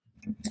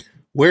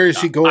 Where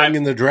is he going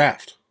in the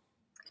draft?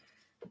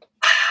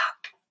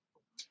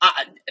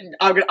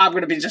 I'm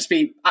going to be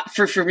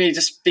for me,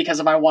 just because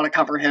if I want to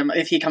cover him,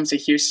 if he comes to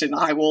Houston,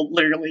 I will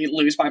literally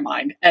lose my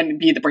mind and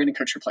be the Brandon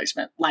Cooks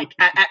replacement. Like,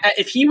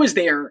 if he was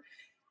there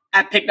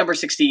at pick number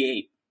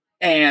 68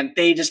 and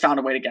they just found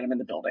a way to get him in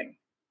the building,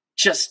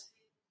 just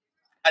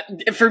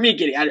for me,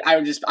 Giddy, I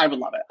would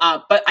love it.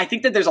 But I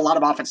think that there's a lot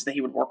of offenses that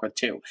he would work with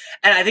too.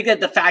 And I think that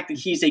the fact that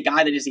he's a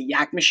guy that is a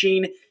yak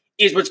machine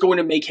is what's going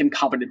to make him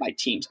coveted by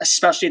teams,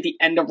 especially at the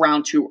end of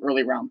round 2,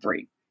 early round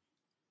 3.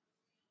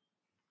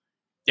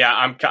 Yeah,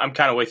 I'm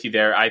kind of with you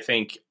there. I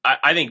think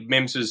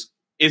Mims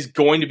is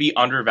going to be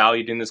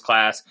undervalued in this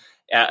class,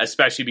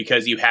 especially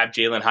because you have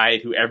Jalen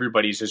Hyatt, who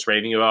everybody's just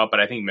raving about. But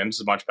I think Mims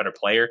is a much better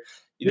player.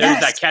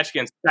 Yes. There's that catch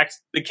against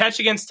Texas. The catch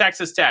against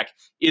Texas Tech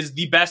is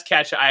the best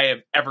catch I have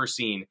ever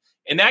seen,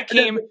 and that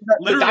came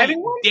literally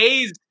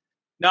days.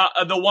 No,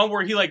 the one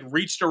where he like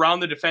reached around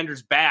the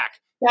defender's back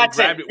and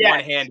grabbed it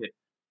one-handed.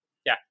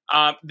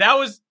 Yeah, that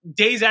was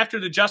days after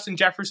the Justin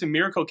Jefferson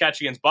miracle catch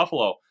against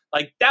Buffalo.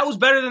 Like, that was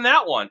better than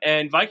that one.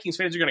 And Vikings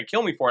fans are going to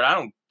kill me for it. I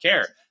don't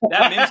care.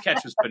 That Mims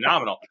catch was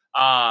phenomenal.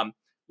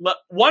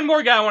 One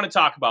more guy I want to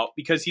talk about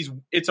because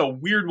it's a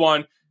weird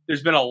one.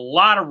 There's been a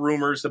lot of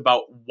rumors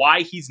about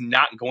why he's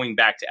not going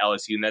back to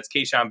LSU, and that's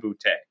Kayshon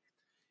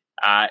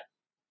Boutte.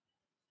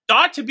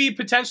 Thought to be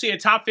potentially a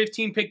top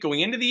 15 pick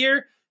going into the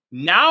year.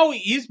 Now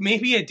he's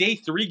maybe a day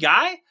 3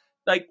 guy.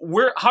 Like,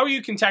 how are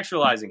you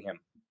contextualizing him?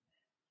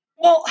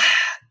 Well,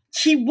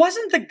 he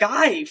wasn't the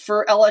guy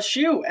for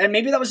LSU, and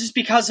maybe that was just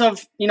because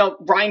of,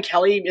 Brian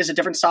Kelly is a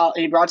different style.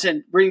 He brings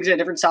in a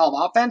different style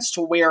of offense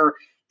to where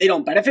they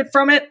don't benefit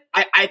from it.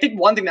 I think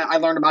one thing that I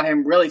learned about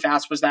him really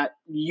fast was that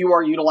you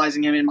are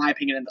utilizing him, in my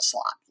opinion, in the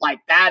slot. Like,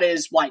 that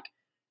is like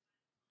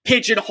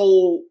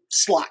pigeonhole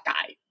slot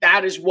guy.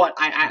 That is what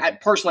I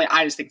personally,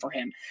 I just think for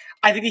him.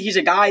 I think that he's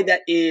a guy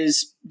that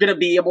is going to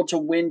be able to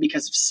win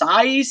because of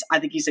size. I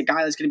think he's a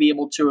guy that's going to be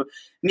able to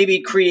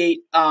maybe create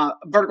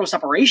vertical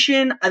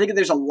separation. I think that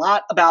there's a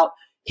lot about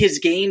his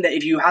game that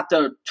if you have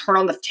to turn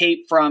on the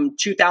tape from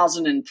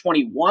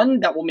 2021,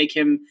 that will make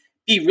him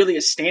be really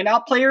a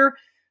standout player.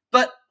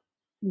 But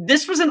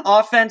this was an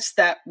offense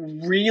that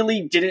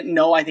really didn't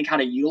know, I think, how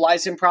to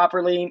utilize him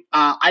properly.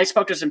 I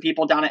spoke to some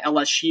people down at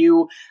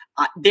LSU.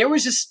 There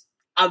was just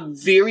a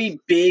very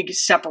big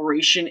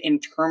separation in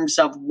terms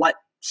of what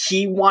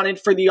he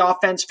wanted for the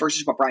offense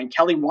versus what Brian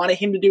Kelly wanted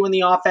him to do in the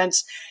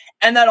offense.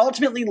 And that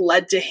ultimately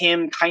led to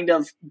him kind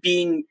of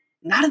being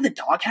not in the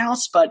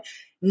doghouse, but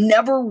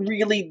never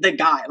really the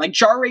guy. Like,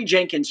 Jare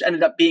Jenkins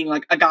ended up being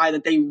like a guy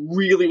that they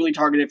really, really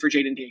targeted for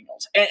Jaden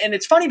Daniels. And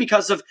it's funny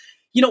because of,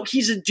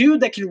 he's a dude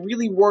that can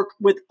really work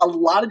with a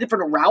lot of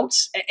different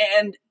routes.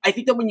 And I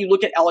think that when you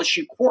look at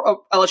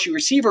LSU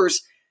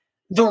receivers,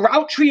 the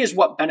route tree is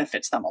what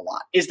benefits them a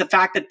lot, is the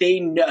fact that they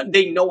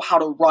know how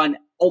to run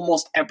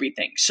almost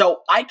everything.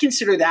 So I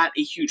consider that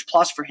a huge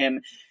plus for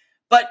him.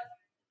 But,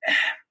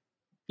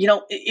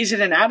 is it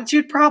an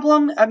attitude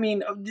problem? I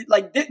mean,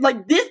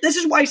 this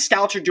is why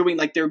scouts are doing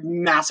like their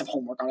massive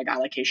homework on a guy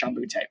like Kayshon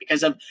Boutte,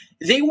 because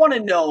they want to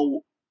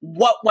know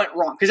what went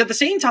wrong. Because at the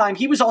same time,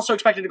 he was also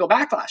expected to go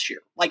back last year.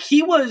 Like,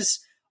 he was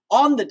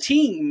on the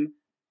team,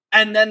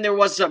 and then there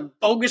was a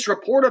bogus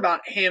report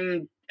about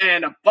him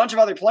and a bunch of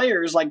other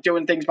players like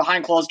doing things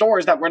behind closed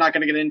doors that we're not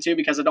going to get into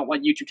because I don't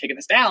want YouTube taking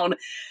us down.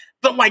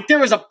 But like, there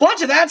was a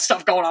bunch of that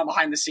stuff going on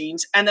behind the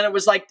scenes. And then it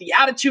was like the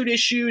attitude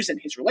issues and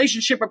his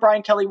relationship with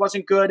Brian Kelly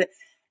wasn't good.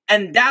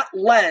 And that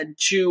led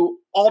to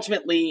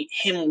ultimately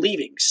him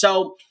leaving.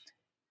 So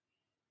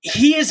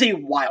he is a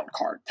wild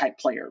card type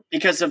player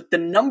because of the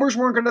numbers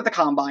weren't good at the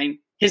combine.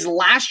 His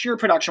last year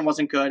production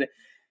wasn't good,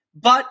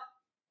 but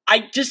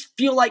I just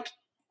feel like,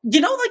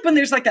 like when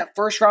there's like that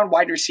first round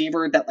wide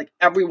receiver that like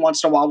every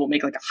once in a while will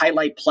make like a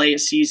highlight play a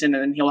season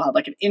and then he'll have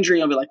like an injury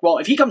and he'll be like, well,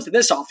 if he comes to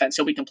this offense,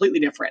 he'll be completely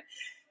different.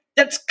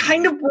 That's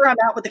kind of where I'm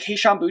at with the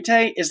Kayshon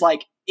Boutte, is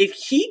like, if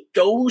he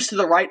goes to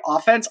the right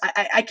offense,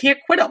 I can't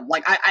quit him.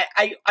 Like,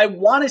 I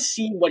want to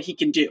see what he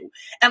can do.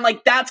 And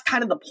like, that's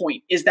kind of the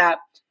point, is that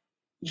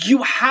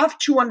you have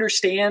to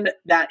understand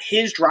that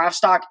his draft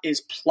stock is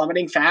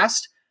plummeting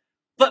fast,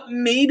 but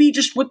maybe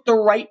just with the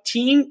right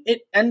team,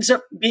 it ends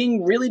up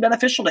being really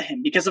beneficial to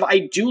him, because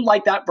I do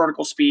like that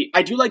vertical speed.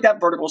 I do like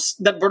that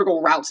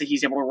vertical routes that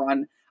he's able to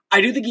run.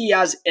 I do think he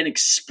has an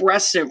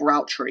expressive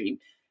route tree.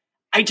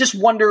 I just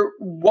wonder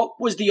what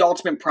was the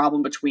ultimate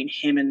problem between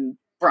him and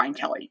Brian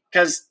Kelly,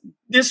 because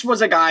this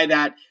was a guy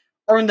that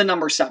earned the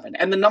number 7,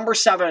 and the number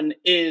 7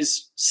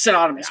 is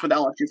synonymous with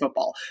LSU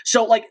football.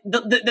 So like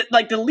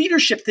the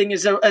leadership thing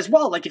is as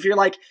well. Like, if you're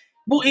like,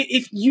 well,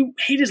 if you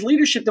hate his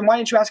leadership, then why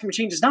didn't you ask him to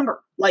change his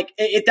number? Like,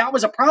 if that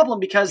was a problem,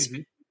 because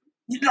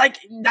like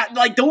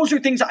those are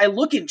things that I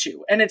look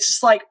into, and it's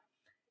just like,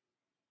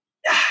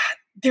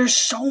 there's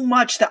so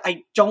much that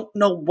I don't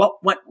know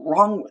what went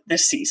wrong with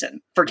this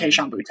season for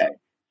Kayshon Boutte.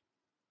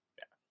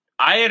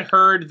 I had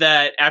heard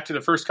that after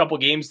the first couple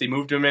games, they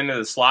moved him into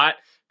the slot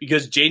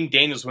because Jaden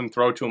Daniels wouldn't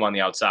throw to him on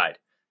the outside.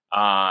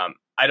 I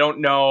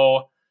don't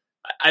know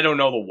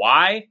the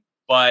why,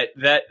 but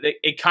that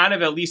it kind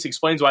of at least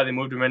explains why they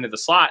moved him into the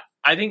slot.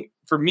 I think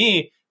for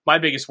me, my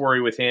biggest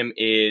worry with him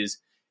is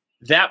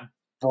that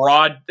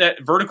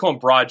vertical and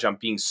broad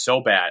jump being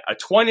so bad. A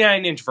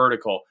 29-inch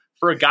vertical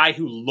for a guy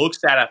who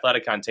looks that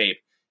athletic on tape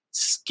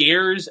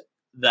scares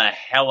the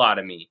hell out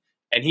of me.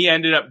 And he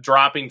ended up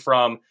dropping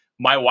from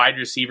my wide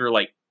receiver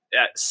like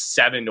at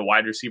 7 to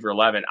wide receiver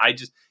 11.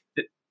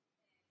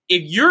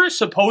 If you're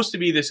supposed to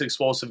be this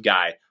explosive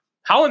guy,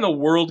 how in the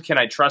world can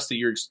I trust that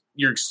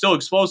you're still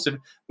explosive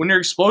when your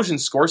explosion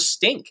scores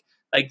stink?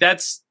 Like,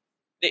 it's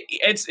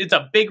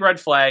a big red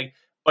flag.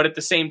 But at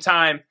the same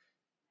time,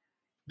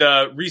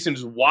 the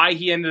reasons why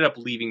he ended up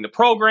leaving the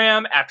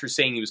program after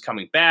saying he was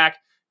coming back,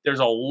 there's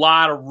a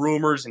lot of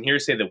rumors and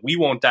hearsay that we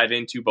won't dive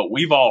into, but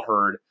we've all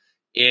heard.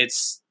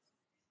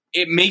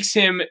 It makes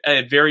him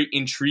a very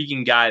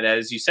intriguing guy that,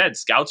 as you said,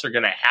 scouts are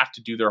going to have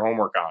to do their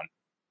homework on.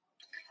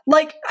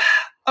 Like,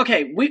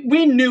 okay,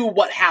 we knew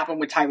what happened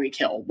with Tyreek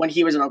Hill when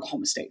he was at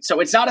Oklahoma State, so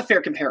it's not a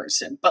fair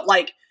comparison. But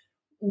like,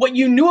 what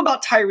you knew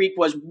about Tyreek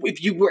was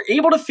if you were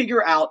able to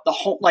figure out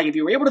if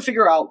you were able to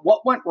figure out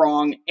what went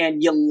wrong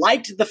and you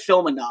liked the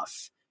film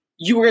enough,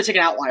 you were going to take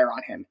an outlier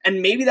on him.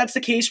 And maybe that's the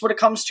case when it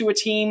comes to a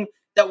team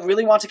that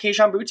really wants a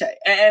Kayshon Boutte.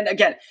 And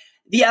again,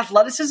 the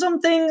athleticism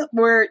thing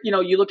where,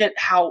 you look at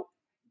how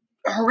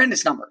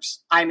horrendous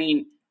numbers. I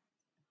mean,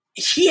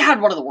 he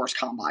had one of the worst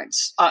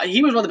combines.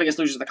 He was one of the biggest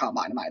losers of the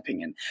combine, in my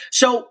opinion.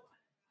 So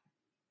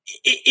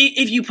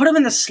if you put him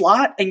in the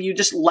slot and you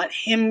just let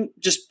him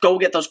just go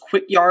get those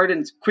quick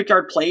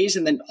yard plays,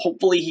 and then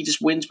hopefully he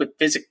just wins with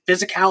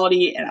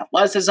physicality and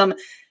athleticism,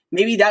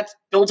 maybe that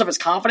builds up his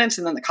confidence,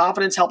 and then the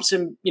confidence helps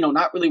him,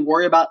 not really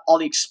worry about all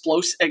the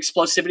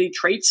explosivity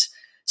traits.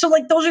 So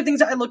like those are things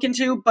that I look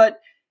into. But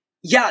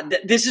yeah,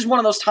 this is one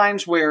of those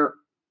times where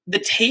the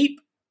tape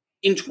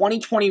in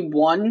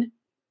 2021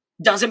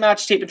 doesn't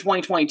match tape in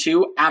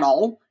 2022 at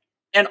all.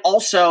 And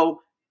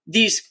also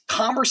these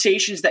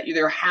conversations that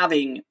they're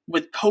having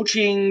with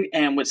coaching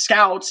and with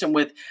scouts and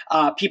with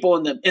people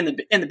in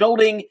the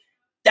building,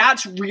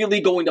 that's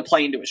really going to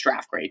play into his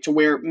draft grade, to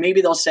where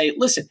maybe they'll say,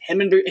 listen,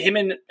 him and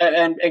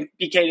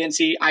BK didn't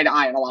see eye to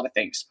eye on a lot of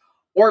things.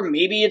 Or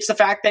maybe it's the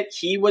fact that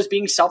he was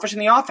being selfish in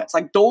the offense.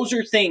 Like, those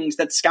are things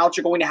that scouts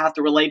are going to have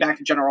to relay back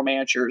to general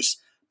managers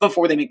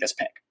before they make this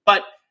pick.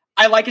 But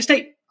I like his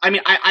tape. I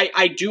mean,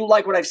 I do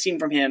like what I've seen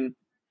from him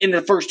in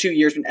the first 2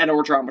 years when Ed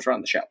Orgeron was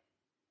running the show.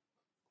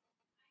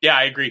 Yeah,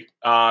 I agree.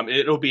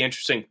 It'll be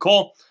interesting.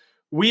 Cole,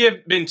 we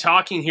have been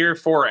talking here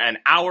for an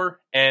hour,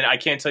 and I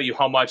can't tell you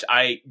how much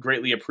I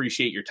greatly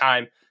appreciate your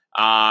time.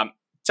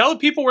 Tell the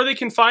people where they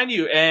can find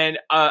you and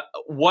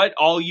what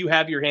all you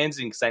have your hands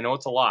in, because I know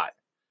it's a lot.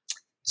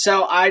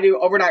 So I do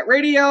overnight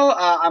radio.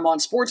 I'm on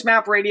Sports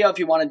Map Radio. If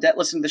you want to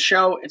listen to the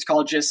show, it's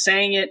called Just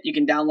Saying It. You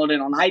can download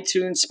it on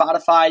iTunes,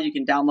 Spotify. You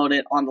can download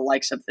it on the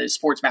likes of the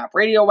Sports Map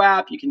Radio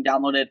app. You can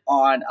download it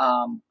on,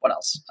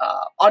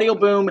 Audio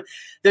Boom.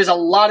 There's a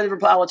lot of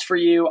different outlets for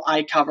you.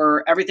 I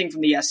cover everything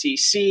from the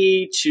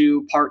SEC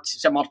to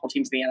multiple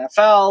teams in the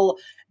NFL.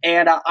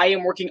 And I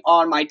am working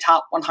on my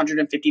top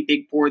 150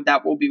 big board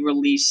that will be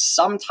released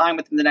sometime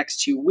within the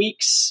next 2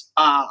 weeks.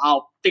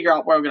 I'll figure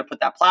out where I'm going to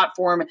put that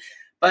platform.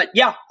 But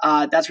yeah,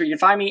 that's where you can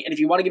find me. And if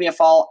you want to give me a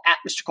follow, at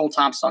Mr. Cole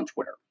Thompson on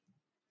Twitter.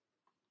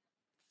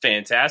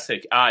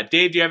 Fantastic.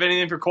 Dave, do you have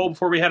anything for Cole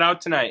before we head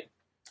out tonight?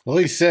 Well,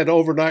 he said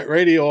overnight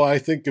radio. I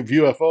think of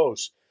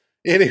UFOs.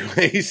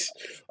 Anyways,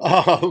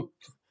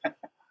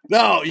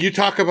 no, you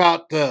talk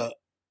about the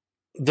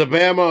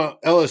Bama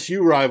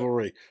LSU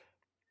rivalry.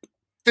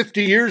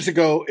 50 years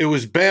ago, it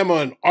was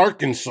Bama and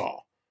Arkansas.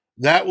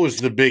 That was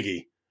the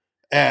biggie.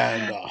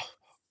 And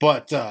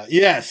but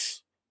yes.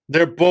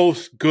 They're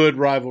both good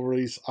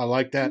rivalries. I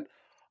like that.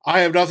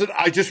 I have nothing.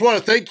 I just want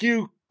to thank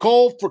you,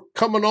 Cole, for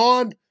coming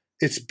on.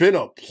 It's been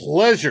a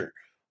pleasure.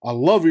 I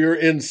love your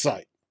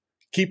insight.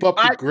 Keep up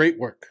the great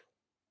work.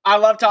 I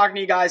love talking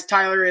to you guys.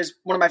 Tyler is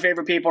one of my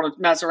favorite people to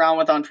mess around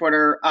with on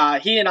Twitter.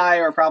 He and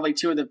I are probably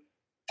two of the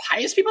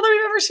highest people that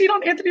we've ever seen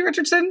on Anthony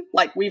Richardson.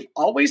 Like, we've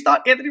always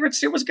thought Anthony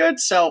Richardson was good,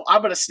 so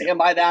I'm going to stand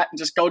by that and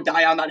just go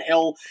die on that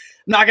hill.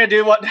 I'm not going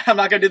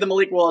to do the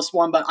Malik Willis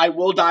one, but I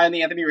will die on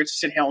the Anthony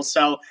Richardson hill.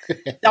 So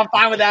I'm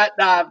fine with that.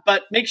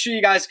 But make sure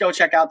you guys go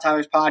check out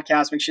Tyler's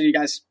podcast. Make sure you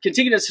guys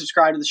continue to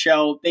subscribe to the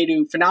show. They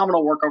do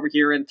phenomenal work over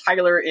here. And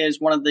Tyler is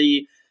one of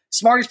the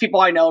smartest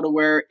people I know, to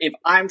where if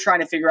I'm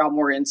trying to figure out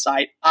more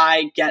insight,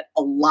 I get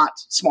a lot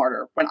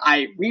smarter when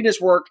I read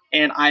his work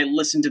and I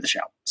listen to the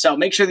show. So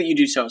make sure that you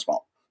do so as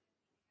well.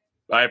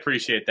 I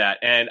appreciate that.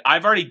 And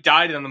I've already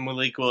died on the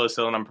Malik Willis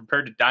hill, and I'm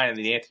prepared to die on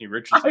the Anthony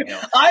Richardson hill.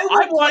 I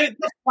wanted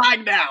the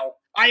flag now.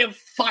 I am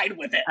fine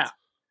with it.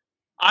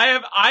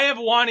 I have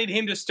wanted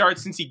him to start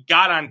since he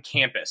got on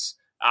campus.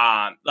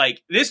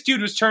 Like, this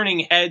dude was turning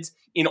heads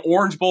in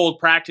Orange Bowl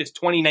practice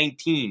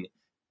 2019.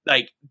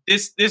 Like,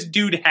 this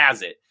dude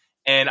has it.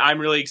 And I'm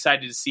really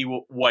excited to see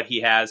what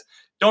he has.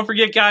 Don't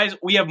forget, guys,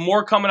 we have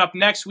more coming up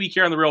next week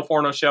here on The Real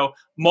Forno Show.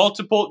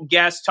 Multiple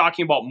guests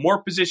talking about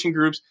more position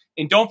groups.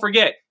 And don't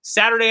forget,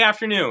 Saturday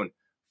afternoon,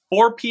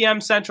 4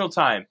 p.m. Central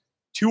Time,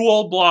 2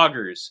 old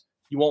bloggers.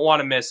 You won't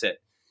want to miss it.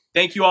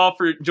 Thank you all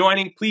for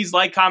joining. Please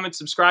like, comment,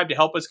 subscribe to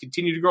help us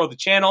continue to grow the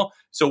channel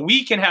so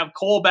we can have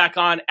Cole back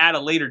on at a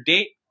later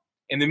date.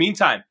 In the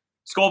meantime,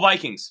 SKOL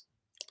Vikings.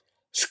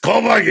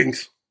 SKOL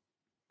Vikings.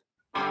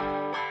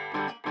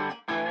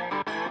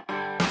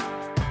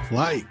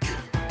 Like,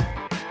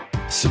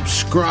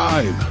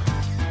 subscribe,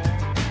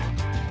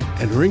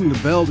 and ring the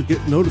bell to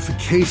get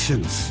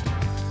notifications.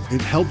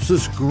 It helps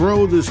us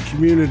grow this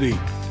community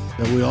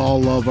that we all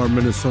love, our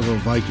Minnesota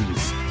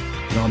Vikings.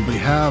 And on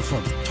behalf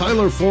of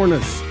Tyler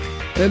Fornes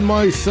and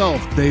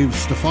myself, Dave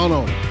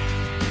Stefano,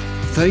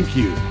 thank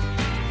you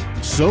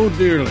so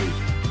dearly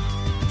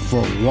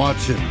for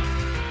watching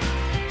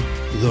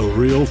The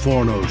Real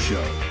Forno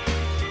Show.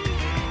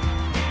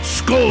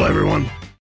 SKOL, everyone!